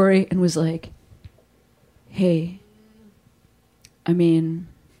that story and was like, "Hey, I mean,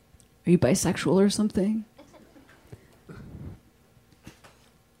 are you bisexual or something?"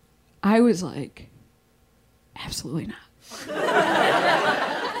 I was like, absolutely not.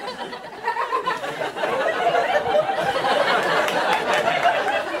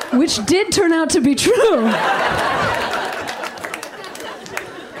 Which did turn out to be true.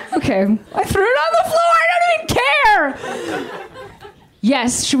 Okay, I threw it on the floor. I don't even care.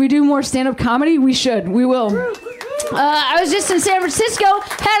 Yes, should we do more stand-up comedy? We should. We will. I was just in San Francisco,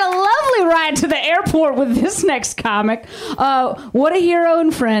 had a lovely ride to the airport with this next comic. What a hero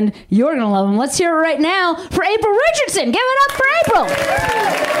and friend. You're going to love him. Let's hear it right now for April Richardson. Give it up for April.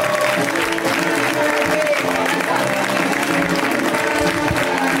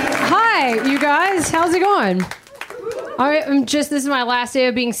 Hi, you guys. How's it going? This is my last day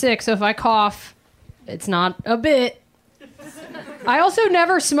of being sick, so if I cough, it's not a bit. I also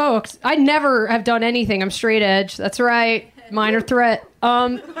never smoked. I never have done anything. I'm straight edge. That's right. Minor threat.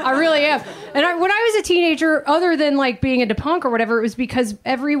 I really am. And when I was a teenager, other than like being into punk or whatever, it was because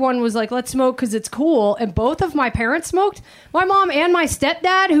everyone was like, let's smoke because it's cool. And both of my parents smoked. My mom and my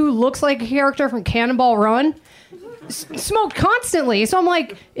stepdad, who looks like a character from Cannonball Run, smoked constantly. So I'm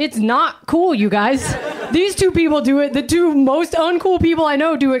like, it's not cool, you guys. These two people do it. The two most uncool people I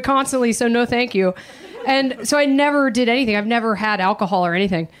know do it constantly. So no, thank you. And so I never did anything. I've never had alcohol or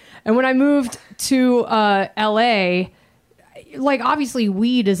anything. And when I moved to LA, like obviously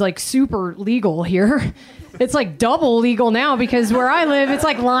weed is like super legal here. It's like double legal now because where I live, it's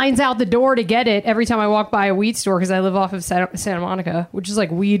like lines out the door to get it every time I walk by a weed store because I live off of Santa Monica, which is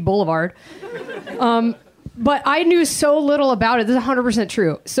like Weed Boulevard. But I knew so little about it. This is 100%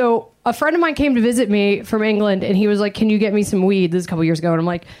 true. So a friend of mine came to visit me from England, and he was like, can you get me some weed? This is a couple years ago. And I'm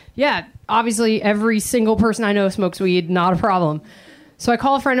like, yeah, obviously every single person I know smokes weed. Not a problem. So I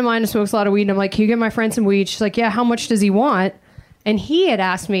call a friend of mine who smokes a lot of weed, and I'm like, can you get my friend some weed? She's like, yeah, how much does he want? And he had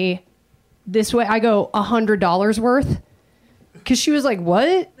asked me this way. I go, $100 worth? Because she was like,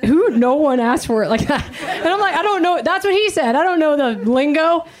 what? No one asked for it like that. And I'm like, I don't know. That's what he said. I don't know the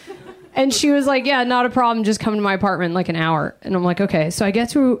lingo. And she was like, yeah, not a problem. Just come to my apartment in like an hour. And I'm like, okay. So I get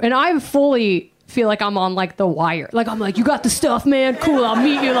to, and I fully feel like I'm on like The Wire. Like, I'm like, you got the stuff, man. Cool. I'll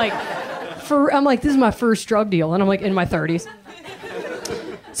meet you. Like, I'm like, this is my first drug deal. And I'm like in my 30s.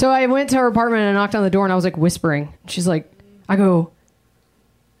 So I went to her apartment and I knocked on the door and I was like whispering. She's like, I go,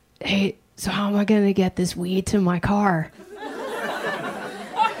 hey, so how am I going to get this weed to my car?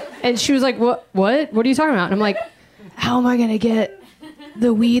 And she was like, what are you talking about? And I'm like, how am I going to get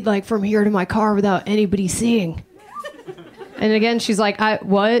the weed like from here to my car without anybody seeing? And again, she's like,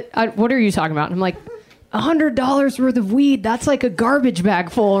 what are you talking about? And I'm like, $100 worth of weed. That's like a garbage bag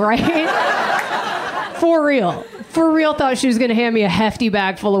full, right? For real thought she was going to hand me a hefty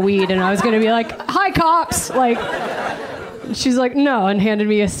bag full of weed and I was going to be like, hi cops. Like, she's like, no, and handed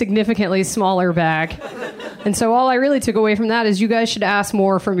me a significantly smaller bag. And so all I really took away from that is you guys should ask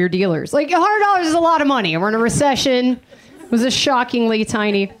more from your dealers. Like, $100 is a lot of money. We're in a recession. It was a shockingly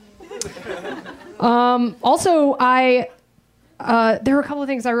tiny. Also, there were a couple of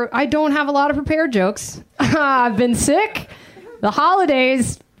things I wrote. I don't have a lot of prepared jokes. I've been sick. The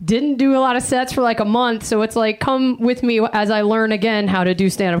holidays, didn't do a lot of sets for like a month. So it's like, come with me as I learn again how to do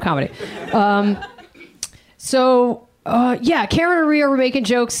stand-up comedy. Karen and Rhea were making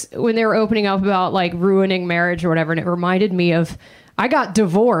jokes when they were opening up about like ruining marriage or whatever. And it reminded me of, I got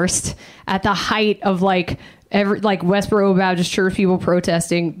divorced at the height of like Westboro Baptist Church people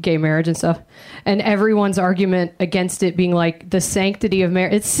protesting gay marriage and stuff, and everyone's argument against it being like the sanctity of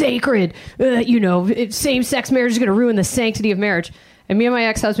marriage. It's sacred, same-sex marriage is going to ruin the sanctity of marriage. And me and my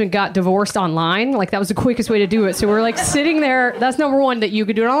ex-husband got divorced online. Like that was the quickest way to do it. So we're like sitting there. That's number one, that you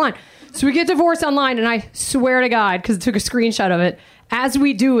could do it online. So we get divorced online, and I swear to God, because I took a screenshot of it, as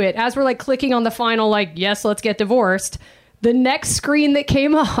we do it, as we're like clicking on the final, like, yes, let's get divorced, the next screen that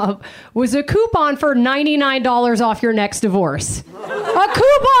came up was a coupon for $99 off your next divorce. A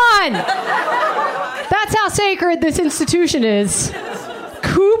coupon! That's how sacred this institution is.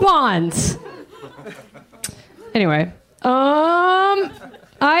 Coupons. Anyway, I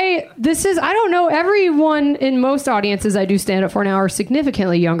don't know, everyone in most audiences I do stand up for now are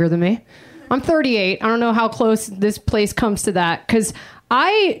significantly younger than me. I'm 38. I don't know how close this place comes to that, because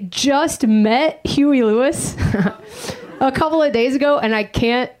I just met Huey Lewis a couple of days ago, and I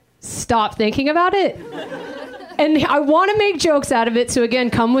can't stop thinking about it. And I want to make jokes out of it, so again,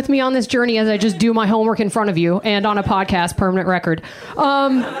 come with me on this journey as I just do my homework in front of you and on a podcast, permanent record.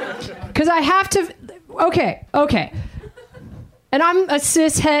 Because I have to... Okay. And I'm a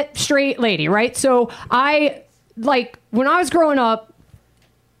cis-het straight lady, right? So when I was growing up,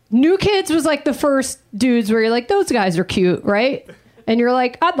 New Kids was like the first dudes where you're like, those guys are cute, right? And you're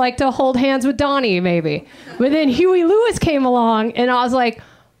like, I'd like to hold hands with Donnie, maybe. But then Huey Lewis came along, and I was like,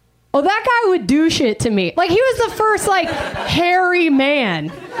 oh, that guy would do shit to me. Like, he was the first, like, hairy man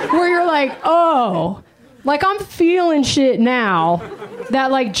where you're like, oh, like, I'm feeling shit now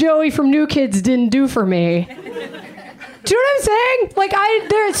that, like, Joey from New Kids didn't do for me. Do you know what I'm saying? Like,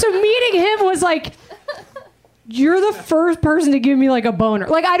 so meeting him was like, you're the first person to give me, like, a boner.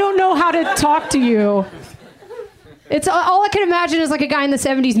 Like, I don't know how to talk to you. It's all I can imagine is, like, a guy in the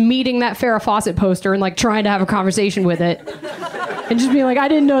 70s meeting that Farrah Fawcett poster and, like, trying to have a conversation with it. And just being like, I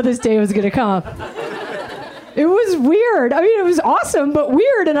didn't know this day was going to come. It was weird. I mean, it was awesome, but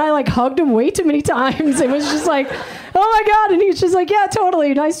weird. And I, like, hugged him way too many times. It was just like, oh my God. And he was just like, yeah,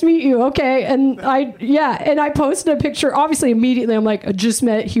 totally. Nice to meet you. Okay. And I posted a picture. Obviously, immediately, I'm like, I just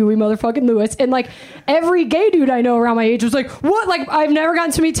met Huey motherfucking Lewis. And, like, every gay dude I know around my age was like, what? Like, I've never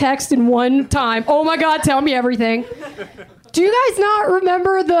gotten so many texts in one time. Oh my God, tell me everything. Do you guys not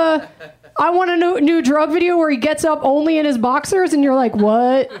remember the I Want a New Drug video where he gets up only in his boxers and you're like,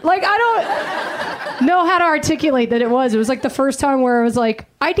 what? Like, I don't know how to articulate that it was. It was like the first time where I was like,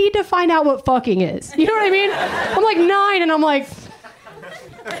 I need to find out what fucking is. You know what I mean? I'm like 9 and I'm like,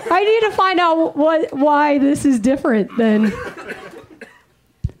 I need to find out why this is different than,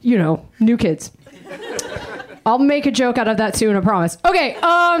 you know, New Kids. I'll make a joke out of that soon, I promise. Okay,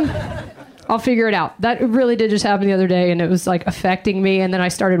 I'll figure it out. That really did just happen the other day, and it was, like, affecting me, and then I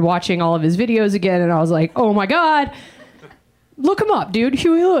started watching all of his videos again, and I was like, oh my God. Look him up, dude.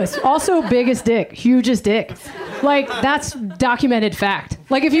 Huey Lewis. Also biggest dick. Hugest dick. Like, that's documented fact.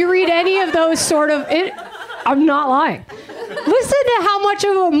 Like, if you read any of those I'm not lying. Listen to how much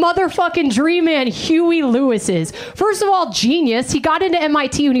of a motherfucking dream man Huey Lewis is. First of all, genius. He got into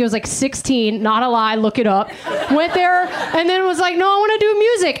MIT when he was like 16. Not a lie. Look it up. Went there and then was like, no, I want to do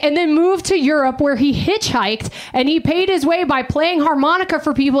music. And then moved to Europe where he hitchhiked and he paid his way by playing harmonica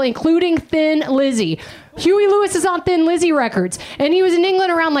for people, including Thin Lizzy. Huey Lewis is on Thin Lizzy records. And he was in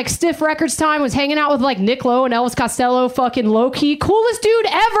England around like Stiff Records time, was hanging out with like Nick Lowe and Elvis Costello, fucking low-key. Coolest dude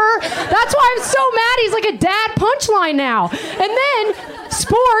ever. That's why I'm so mad he's like a dad punchline now. And then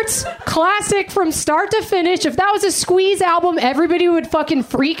sports, classic from start to finish. If that was a Squeeze album, everybody would fucking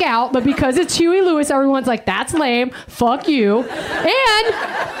freak out. But because it's Huey Lewis, everyone's like, that's lame. Fuck you. And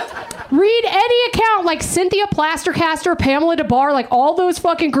read any account like Cynthia Plastercaster, Pamela DeBar, like all those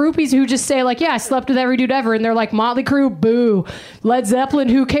fucking groupies who just say like, yeah, I slept with every dude ever. And they're like, Motley Crue, boo. Led Zeppelin,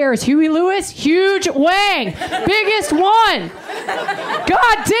 who cares? Huey Lewis, huge wang. Biggest one.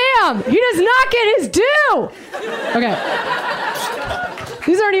 God damn. He does not get his due. Okay.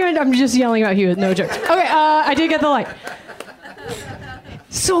 These aren't even, I'm just yelling about Huey, no jokes. Okay, I did get the light.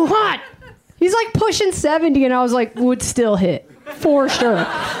 So hot. He's like pushing 70 and I was like, would still hit. For sure.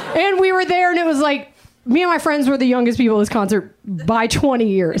 And we were there and it was like, me and my friends were the youngest people at this concert by 20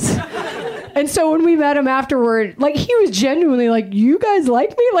 years. And so when we met him afterward, like he was genuinely like, you guys like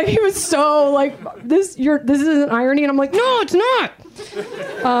me? Like he was so like, this is an irony. And I'm like, no, it's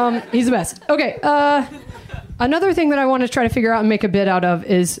not. He's the best. Okay. Another thing that I want to try to figure out and make a bit out of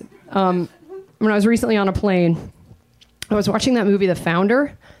is when I was recently on a plane, I was watching that movie, The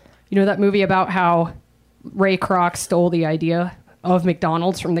Founder. You know, that movie about how Ray Kroc stole the idea of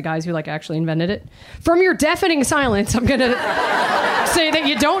McDonald's from the guys who like actually invented it. From your deafening silence, I'm going to say that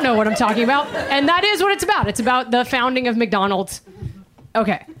you don't know what I'm talking about. And that is what it's about. It's about the founding of McDonald's.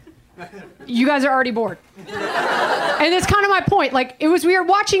 Okay. You guys are already bored. And it's kind of my point. Like, it was weird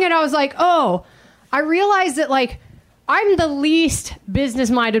watching it. I was like, oh, I realized that like, I'm the least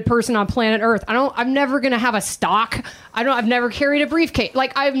business-minded person on planet Earth. I'm never going to have a stock. I've never carried a briefcase.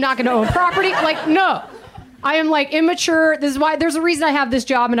 Like, I'm not going to own property. Like, no. I am like immature. This is why there's a reason I have this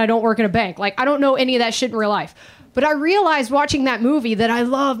job and I don't work in a bank. Like, I don't know any of that shit in real life. But I realized watching that movie that I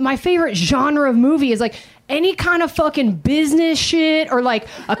love, my favorite genre of movie is like any kind of fucking business shit or like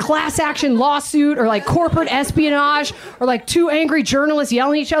a class action lawsuit or like corporate espionage or like two angry journalists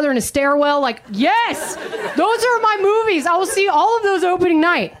yelling at each other in a stairwell, like, yes, those are my movies. I will see all of those opening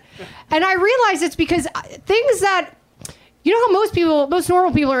night. And I realize it's because things that, you know how most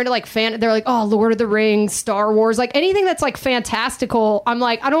normal people are into like they're like, oh, Lord of the Rings, Star Wars, like anything that's like fantastical. I'm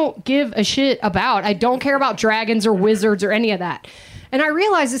like, I don't give a shit about. I don't care about dragons or wizards or any of that. And I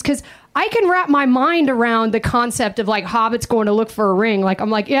realize this because I can wrap my mind around the concept of like hobbits going to look for a ring. Like,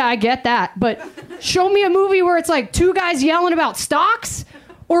 I'm like, yeah, I get that. But show me a movie where it's like two guys yelling about stocks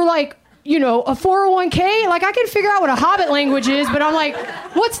or like, you know, a 401k. Like, I can figure out what a hobbit language is, but I'm like,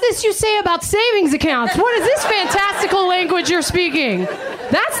 what's this you say about savings accounts? What is this fantastical language you're speaking?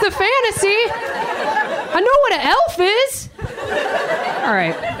 That's the fantasy. I know what an elf is. All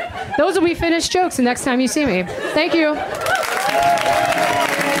right. Those will be finished jokes the next time you see me. Thank you.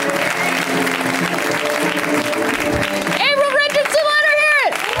 April Richardson, let her hear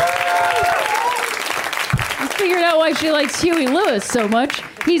it! I figured out why she likes Huey Lewis so much.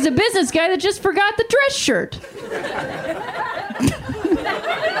 He's a business guy that just forgot the dress shirt.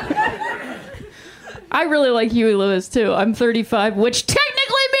 I really like Huey Lewis, too. I'm 35, which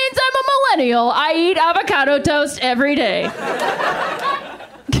technically means I'm a millennial. I eat avocado toast every day.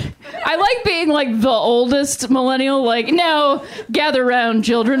 I like being like the oldest millennial. Like, now, gather round,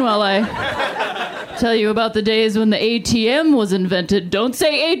 children, while I tell you about the days when the ATM was invented. Don't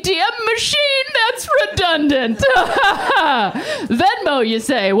say ATM machine, that's redundant. Venmo, you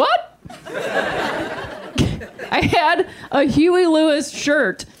say. What? I had a Huey Lewis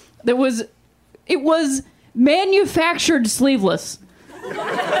shirt that was manufactured sleeveless.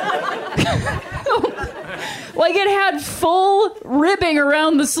 Like, it had full ribbing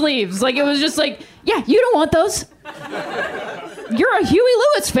around the sleeves. Like, it was just like, yeah, you don't want those. You're a Huey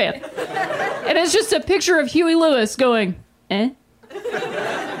Lewis fan. And it's just a picture of Huey Lewis going, eh?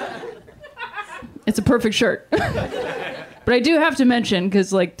 It's a perfect shirt. But I do have to mention,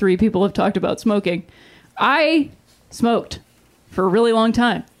 because like 3 people have talked about smoking, I smoked for a really long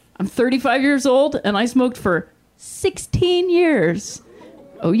time. I'm 35 years old, and I smoked for 16 years.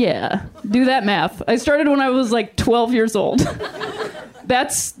 Oh, yeah. Do that math. I started when I was like 12 years old.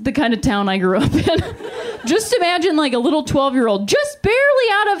 That's the kind of town I grew up in. Just imagine like a little 12-year-old just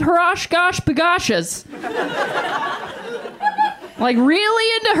barely out of her oshkosh bagoshes. Like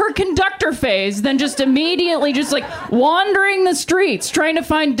really into her conductor phase, then just immediately just like wandering the streets trying to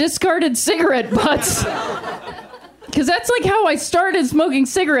find discarded cigarette butts. Because that's like how I started smoking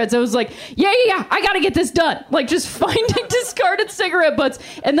cigarettes. I was like, yeah, I gotta get this done. Like just finding discarded cigarette butts.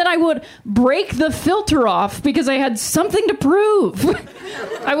 And then I would break the filter off because I had something to prove.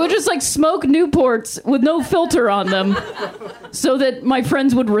 I would just like smoke Newports with no filter on them so that my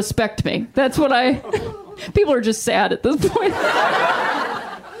friends would respect me. That's what people are just sad at this point.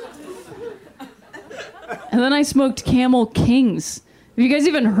 And then I smoked Camel Kings. Have you guys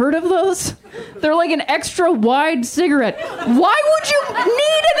even heard of those? They're like an extra wide cigarette. Why would you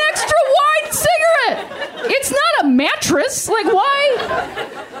need an extra wide cigarette? It's not a mattress. Like, why?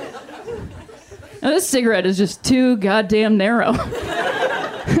 Now, this cigarette is just too goddamn narrow.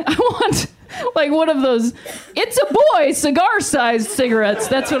 I want like one of those It's a Boy cigar-sized cigarettes.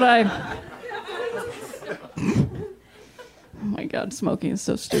 That's what I... Oh my God, smoking is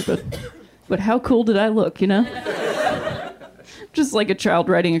so stupid. But how cool did I look, you know? Just like a child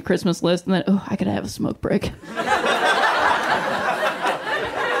writing a Christmas list and then, oh, I gotta have a smoke break.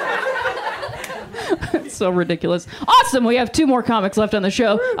 It's so ridiculous. Awesome! We have 2 more comics left on the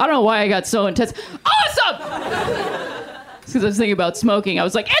show. I don't know why I got so intense. Awesome! Because I was thinking about smoking. I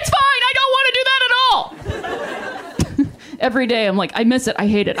was like, it's fine! I don't want to do that at all! Every day I'm like, I miss it. I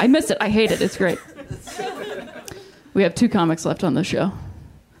hate it. I miss it. I hate it. It's great. We have 2 comics left on the show.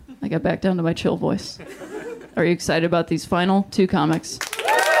 I got back down to my chill voice. Are you excited about these final 2 comics?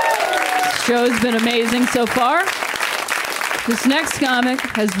 The show has been amazing so far. This next comic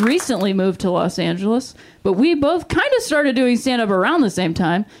has recently moved to Los Angeles, but we both kind of started doing stand-up around the same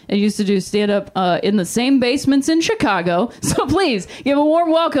time and used to do stand-up in the same basements in Chicago. So please give a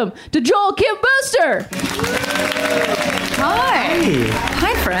warm welcome to Joel Kim Booster. Hi. Hey.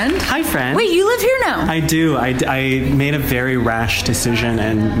 Hi, friend. Hi, friend. Wait, you live here now? I do. I made a very rash decision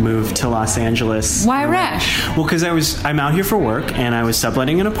and moved to Los Angeles. Why rash? Well, because I'm out here for work, and I was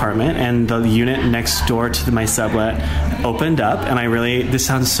subletting an apartment, and the unit next door to my sublet opened up, and this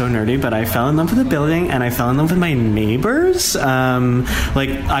sounds so nerdy, but I fell in love with the building, and I fell in love with my neighbors.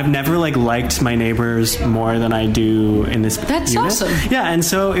 I've never liked my neighbors more than I do in this That's unit. awesome. Yeah, and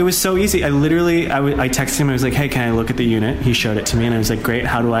so it was so easy. I texted him, I was like, hey, can I look at the unit? unit. He showed it to me, and I was like, great,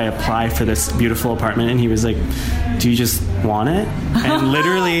 how do I apply for this beautiful apartment? And he was like, do you just want it? And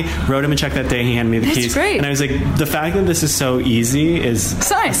literally wrote him a check that day. He handed me the That's keys. great. And I was like, the fact that this is so easy is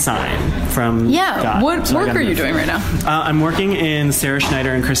a sign from God. What So I work gotta are you move. doing right now? I'm working in Sarah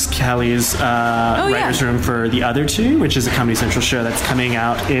Schneider and Chris Kelly's writer's room for The Other Two, which is a Comedy Central show that's coming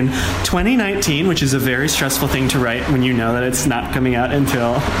out in 2019, which is a very stressful thing to write when you know that it's not coming out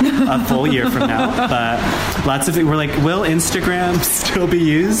until a full year from now. But lots of it, we're like, will Instagram still be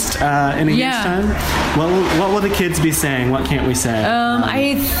used in a year's time? What will the kids be saying? What can't we say?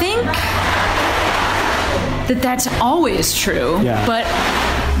 I think that's always true, Yeah. but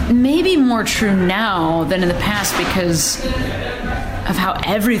maybe more true now than in the past because of how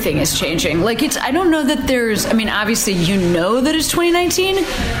everything is changing. Like, I don't know that there's, I mean, obviously you know that it's 2019,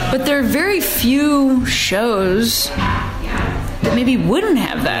 but there are very few shows that maybe wouldn't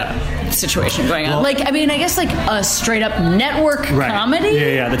have that situation going on. Well- Like, I mean, I guess like a straight up network comedy.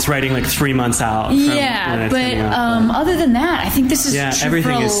 Yeah, that's writing like 3 months out. From when Yeah, it's but coming out, other than that, I think this is Yeah, true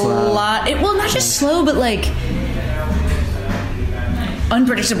everything for a is slow. lot. Well, not just slow, but like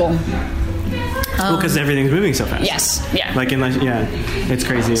unpredictable. well, because everything's moving so fast. Yes, yeah. Like, it's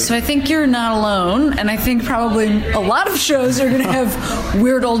crazy. So I think you're not alone, and I think probably a lot of shows are going to have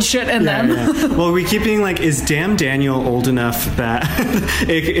weird old shit in them. Yeah. Well, we keep being like, is Damn Daniel old enough that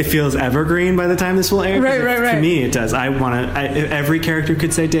it feels evergreen by the time this will air? 'Cause Right. To me, it does. I want to. If every character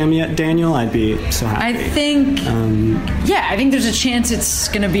could say Damn Daniel, I'd be so happy. I think, I think there's a chance it's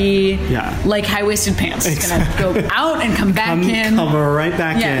going to be like high-waisted pants. It's going to go out and come back in. Come right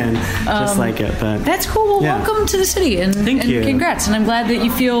back Yeah. in, just like it. But That's cool. Well, Yeah. welcome to the city, and Thank you. congrats. And I'm glad that you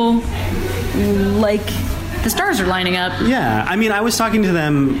feel like the stars are lining up. Yeah, I mean, I was talking to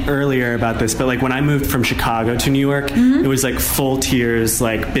them earlier about this, but like when I moved from Chicago to New York, it was like full tears,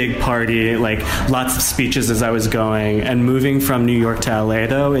 like big party, like lots of speeches as I was going. And moving from New York to LA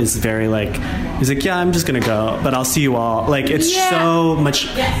though is very like, he's like, yeah, I'm just gonna go, but I'll see you all. Like it's so much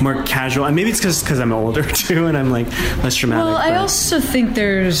more casual, and maybe it's because I'm older too, and I'm like less dramatic. Well, I also think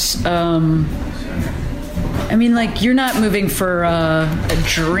there's, I mean, like, you're not moving for a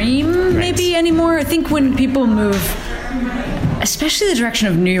dream, maybe, anymore. I think when people move, especially the direction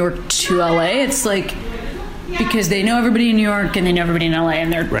of New York to LA, it's like, because they know everybody in New York and they know everybody in LA,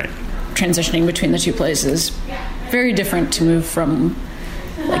 and they're transitioning between the two places. Very different to move from,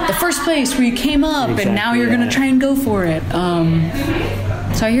 like, the first place where you came up, and now you're going to try and go for it.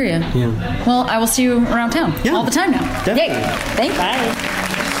 So I hear you. Yeah. Well, I will see you around town all the time now. Definitely. Yay. Thank you. Bye.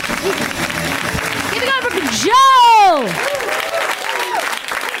 Give it up for Joe!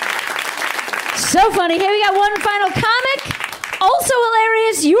 So funny. Hey, we got one final comic. Also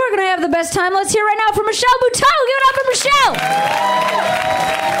hilarious. You are going to have the best time. Let's hear right now from Michelle Buteau. Give it up for Michelle!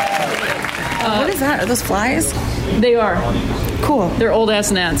 What is that? Are those flies? They are. Cool. They're old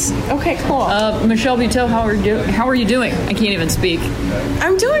ass gnats. Okay, cool. Michelle Buteau, how are you doing? I can't even speak.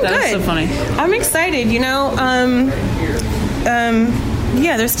 I'm doing good. That's so funny. I'm excited. You know,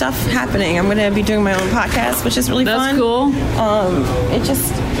 yeah, there's stuff happening. I'm going to be doing my own podcast, which is really fun. That's cool. It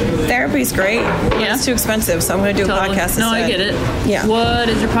just, therapy's great. Yeah. It's too expensive, so I'm going to do a podcast No, I instead. get it. Yeah. What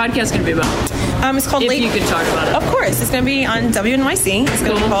is your podcast going to be about? It's called If Late... you could talk about it. Of course. It's going to be on WNYC. It's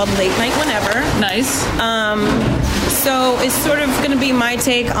going to be called Late Night Whenever. Nice. So it's sort of going to be my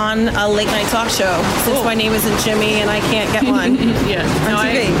take on a late night talk show, since my name isn't Jimmy and I can't get one. Yeah. On No,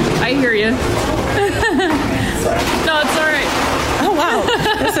 TV. I hear you. No, it's all right. Oh, wow.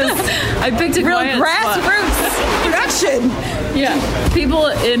 This is I picked a real quiet spot. grassroots production. Yeah. People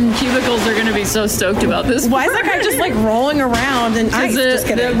in cubicles are going to be so stoked about this. Why is that guy just like rolling around and ice? Just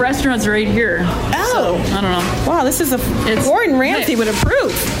The kidding. restaurant's right here. Oh. So, I don't know. Wow, this is Gordon Ramsay would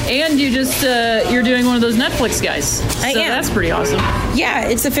approve. And you just, you're doing one of those Netflix guys. I so am. That's pretty awesome. Yeah,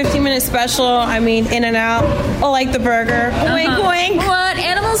 it's a 15-minute special. I mean, in and out. I like the burger. Wink, wink. What?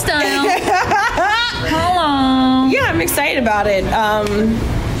 Animal style. Hello. Yeah, I'm excited about it.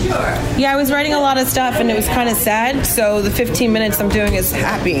 Yeah, I was writing a lot of stuff and it was kind of sad. So the 15 minutes I'm doing is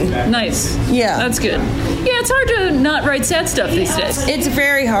happy. Nice. Yeah. That's good. Yeah, it's hard to not write sad stuff these days. It's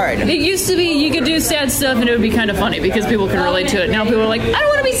very hard. It used to be you could do sad stuff and it would be kind of funny because people could relate to it. Now people are like, I don't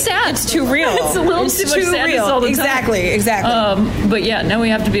want to be sad. It's too real. It's a little It's too much too sadness real. all the time. Exactly. But yeah, now we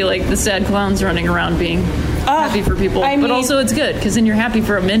have to be like the sad clowns running around being happy for people. I But mean- also it's good because then you're happy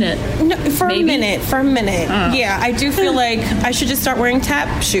for a minute. No, for Maybe. a minute. Yeah, I do feel like I should just start wearing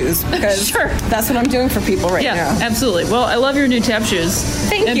tap shoes because Sure. that's what I'm doing for people right Yeah, now. absolutely. Well, I love your new tap shoes.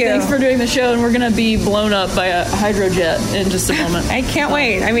 Thank and you. thanks for doing the show, and we're going to be blown up by a hydrojet in just a moment. I can't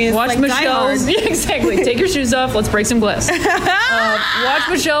wait. I mean, it's Watch like Die Hard. Michelle's. Yeah, exactly. Take your shoes off. Let's break some glass. Watch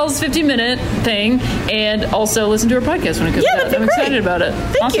Michelle's 15-minute thing, and also listen to her podcast when it comes Yeah, out. that'd be I'm great. excited about it.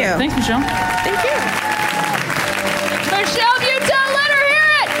 Thank Awesome. you. Thanks, Michelle. Thank you. Michelle Buteau, let her hear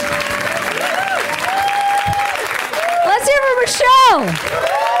it. Let's hear from Michelle.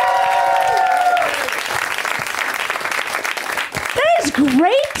 That is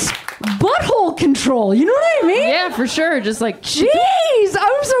great butthole control. You know what I mean? Yeah, for sure. Just like, Jeez,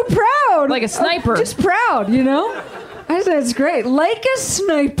 I'm so proud. Like a sniper. I'm just proud, you know? I said it's great. Like a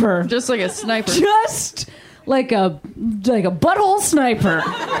sniper. just like a sniper. Just like a butthole sniper.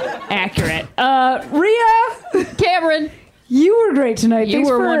 Accurate. Rhea, Cameron. you were great tonight. You Thanks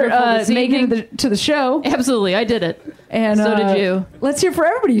were for wonderful this making evening. it to the show. Absolutely. I did it. And so did you. Let's hear for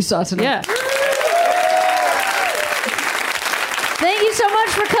everybody you saw tonight. Yeah. Thank you so much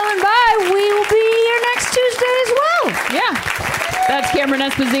for coming by. We will be here next Tuesday as well. Yeah. That's Cameron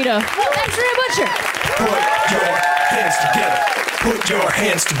Esposito. Well, that's Rhea Butcher. Put your hands together. Put your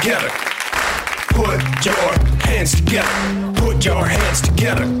hands together. Put your hands together. Put your hands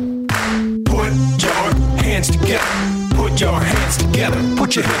together. Put your hands together. Put your hands together. Put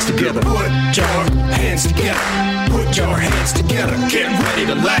your hands together. Put your hands together. Put your hands together. Get ready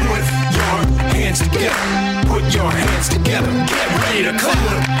to laugh. Put your hands together. Put your hands together. Get ready to clap.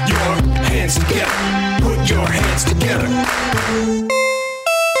 Put your hands together. Put your hands together.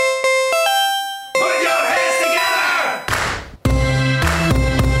 Put your hands together.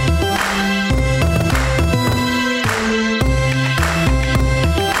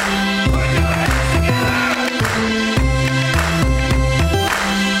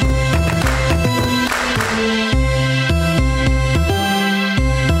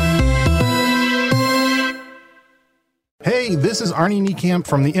 Hey, this is Arnie Niekamp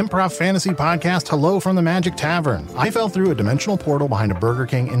from the Improv Fantasy Podcast Hello from the Magic Tavern. I fell through a dimensional portal behind a Burger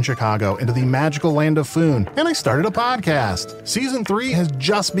King in Chicago into the magical land of Foon, and I started a podcast. Season 3 has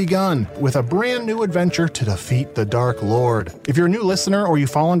just begun with a brand new adventure to defeat the Dark Lord. If you're a new listener or you've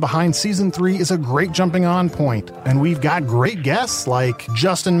fallen behind, Season 3 is a great jumping on point, and we've got great guests like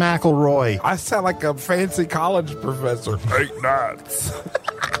Justin McElroy, I sound like a fancy college professor. Ain't nuts.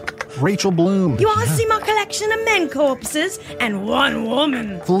 Rachel Bloom, You want to see my collection of men corpses and one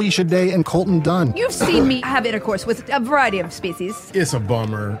woman? Felicia Day, and Colton Dunn, You've seen me have intercourse with a variety of species. It's a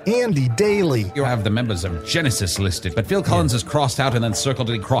bummer. Andy Daly, You have the members of Genesis listed, but Phil Collins is crossed out and then circled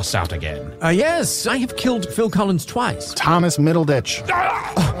and crossed out again. Yes, I have killed Phil Collins twice. Thomas Middleditch,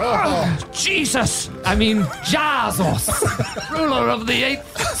 Jesus! I mean, Jazos, ruler of the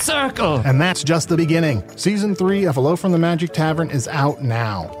Eighth Circle. and that's just the beginning. Season 3 of Hello from the Magic Tavern is out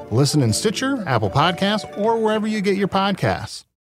now. Listen in Stitcher, Apple Podcasts, or wherever you get your podcasts.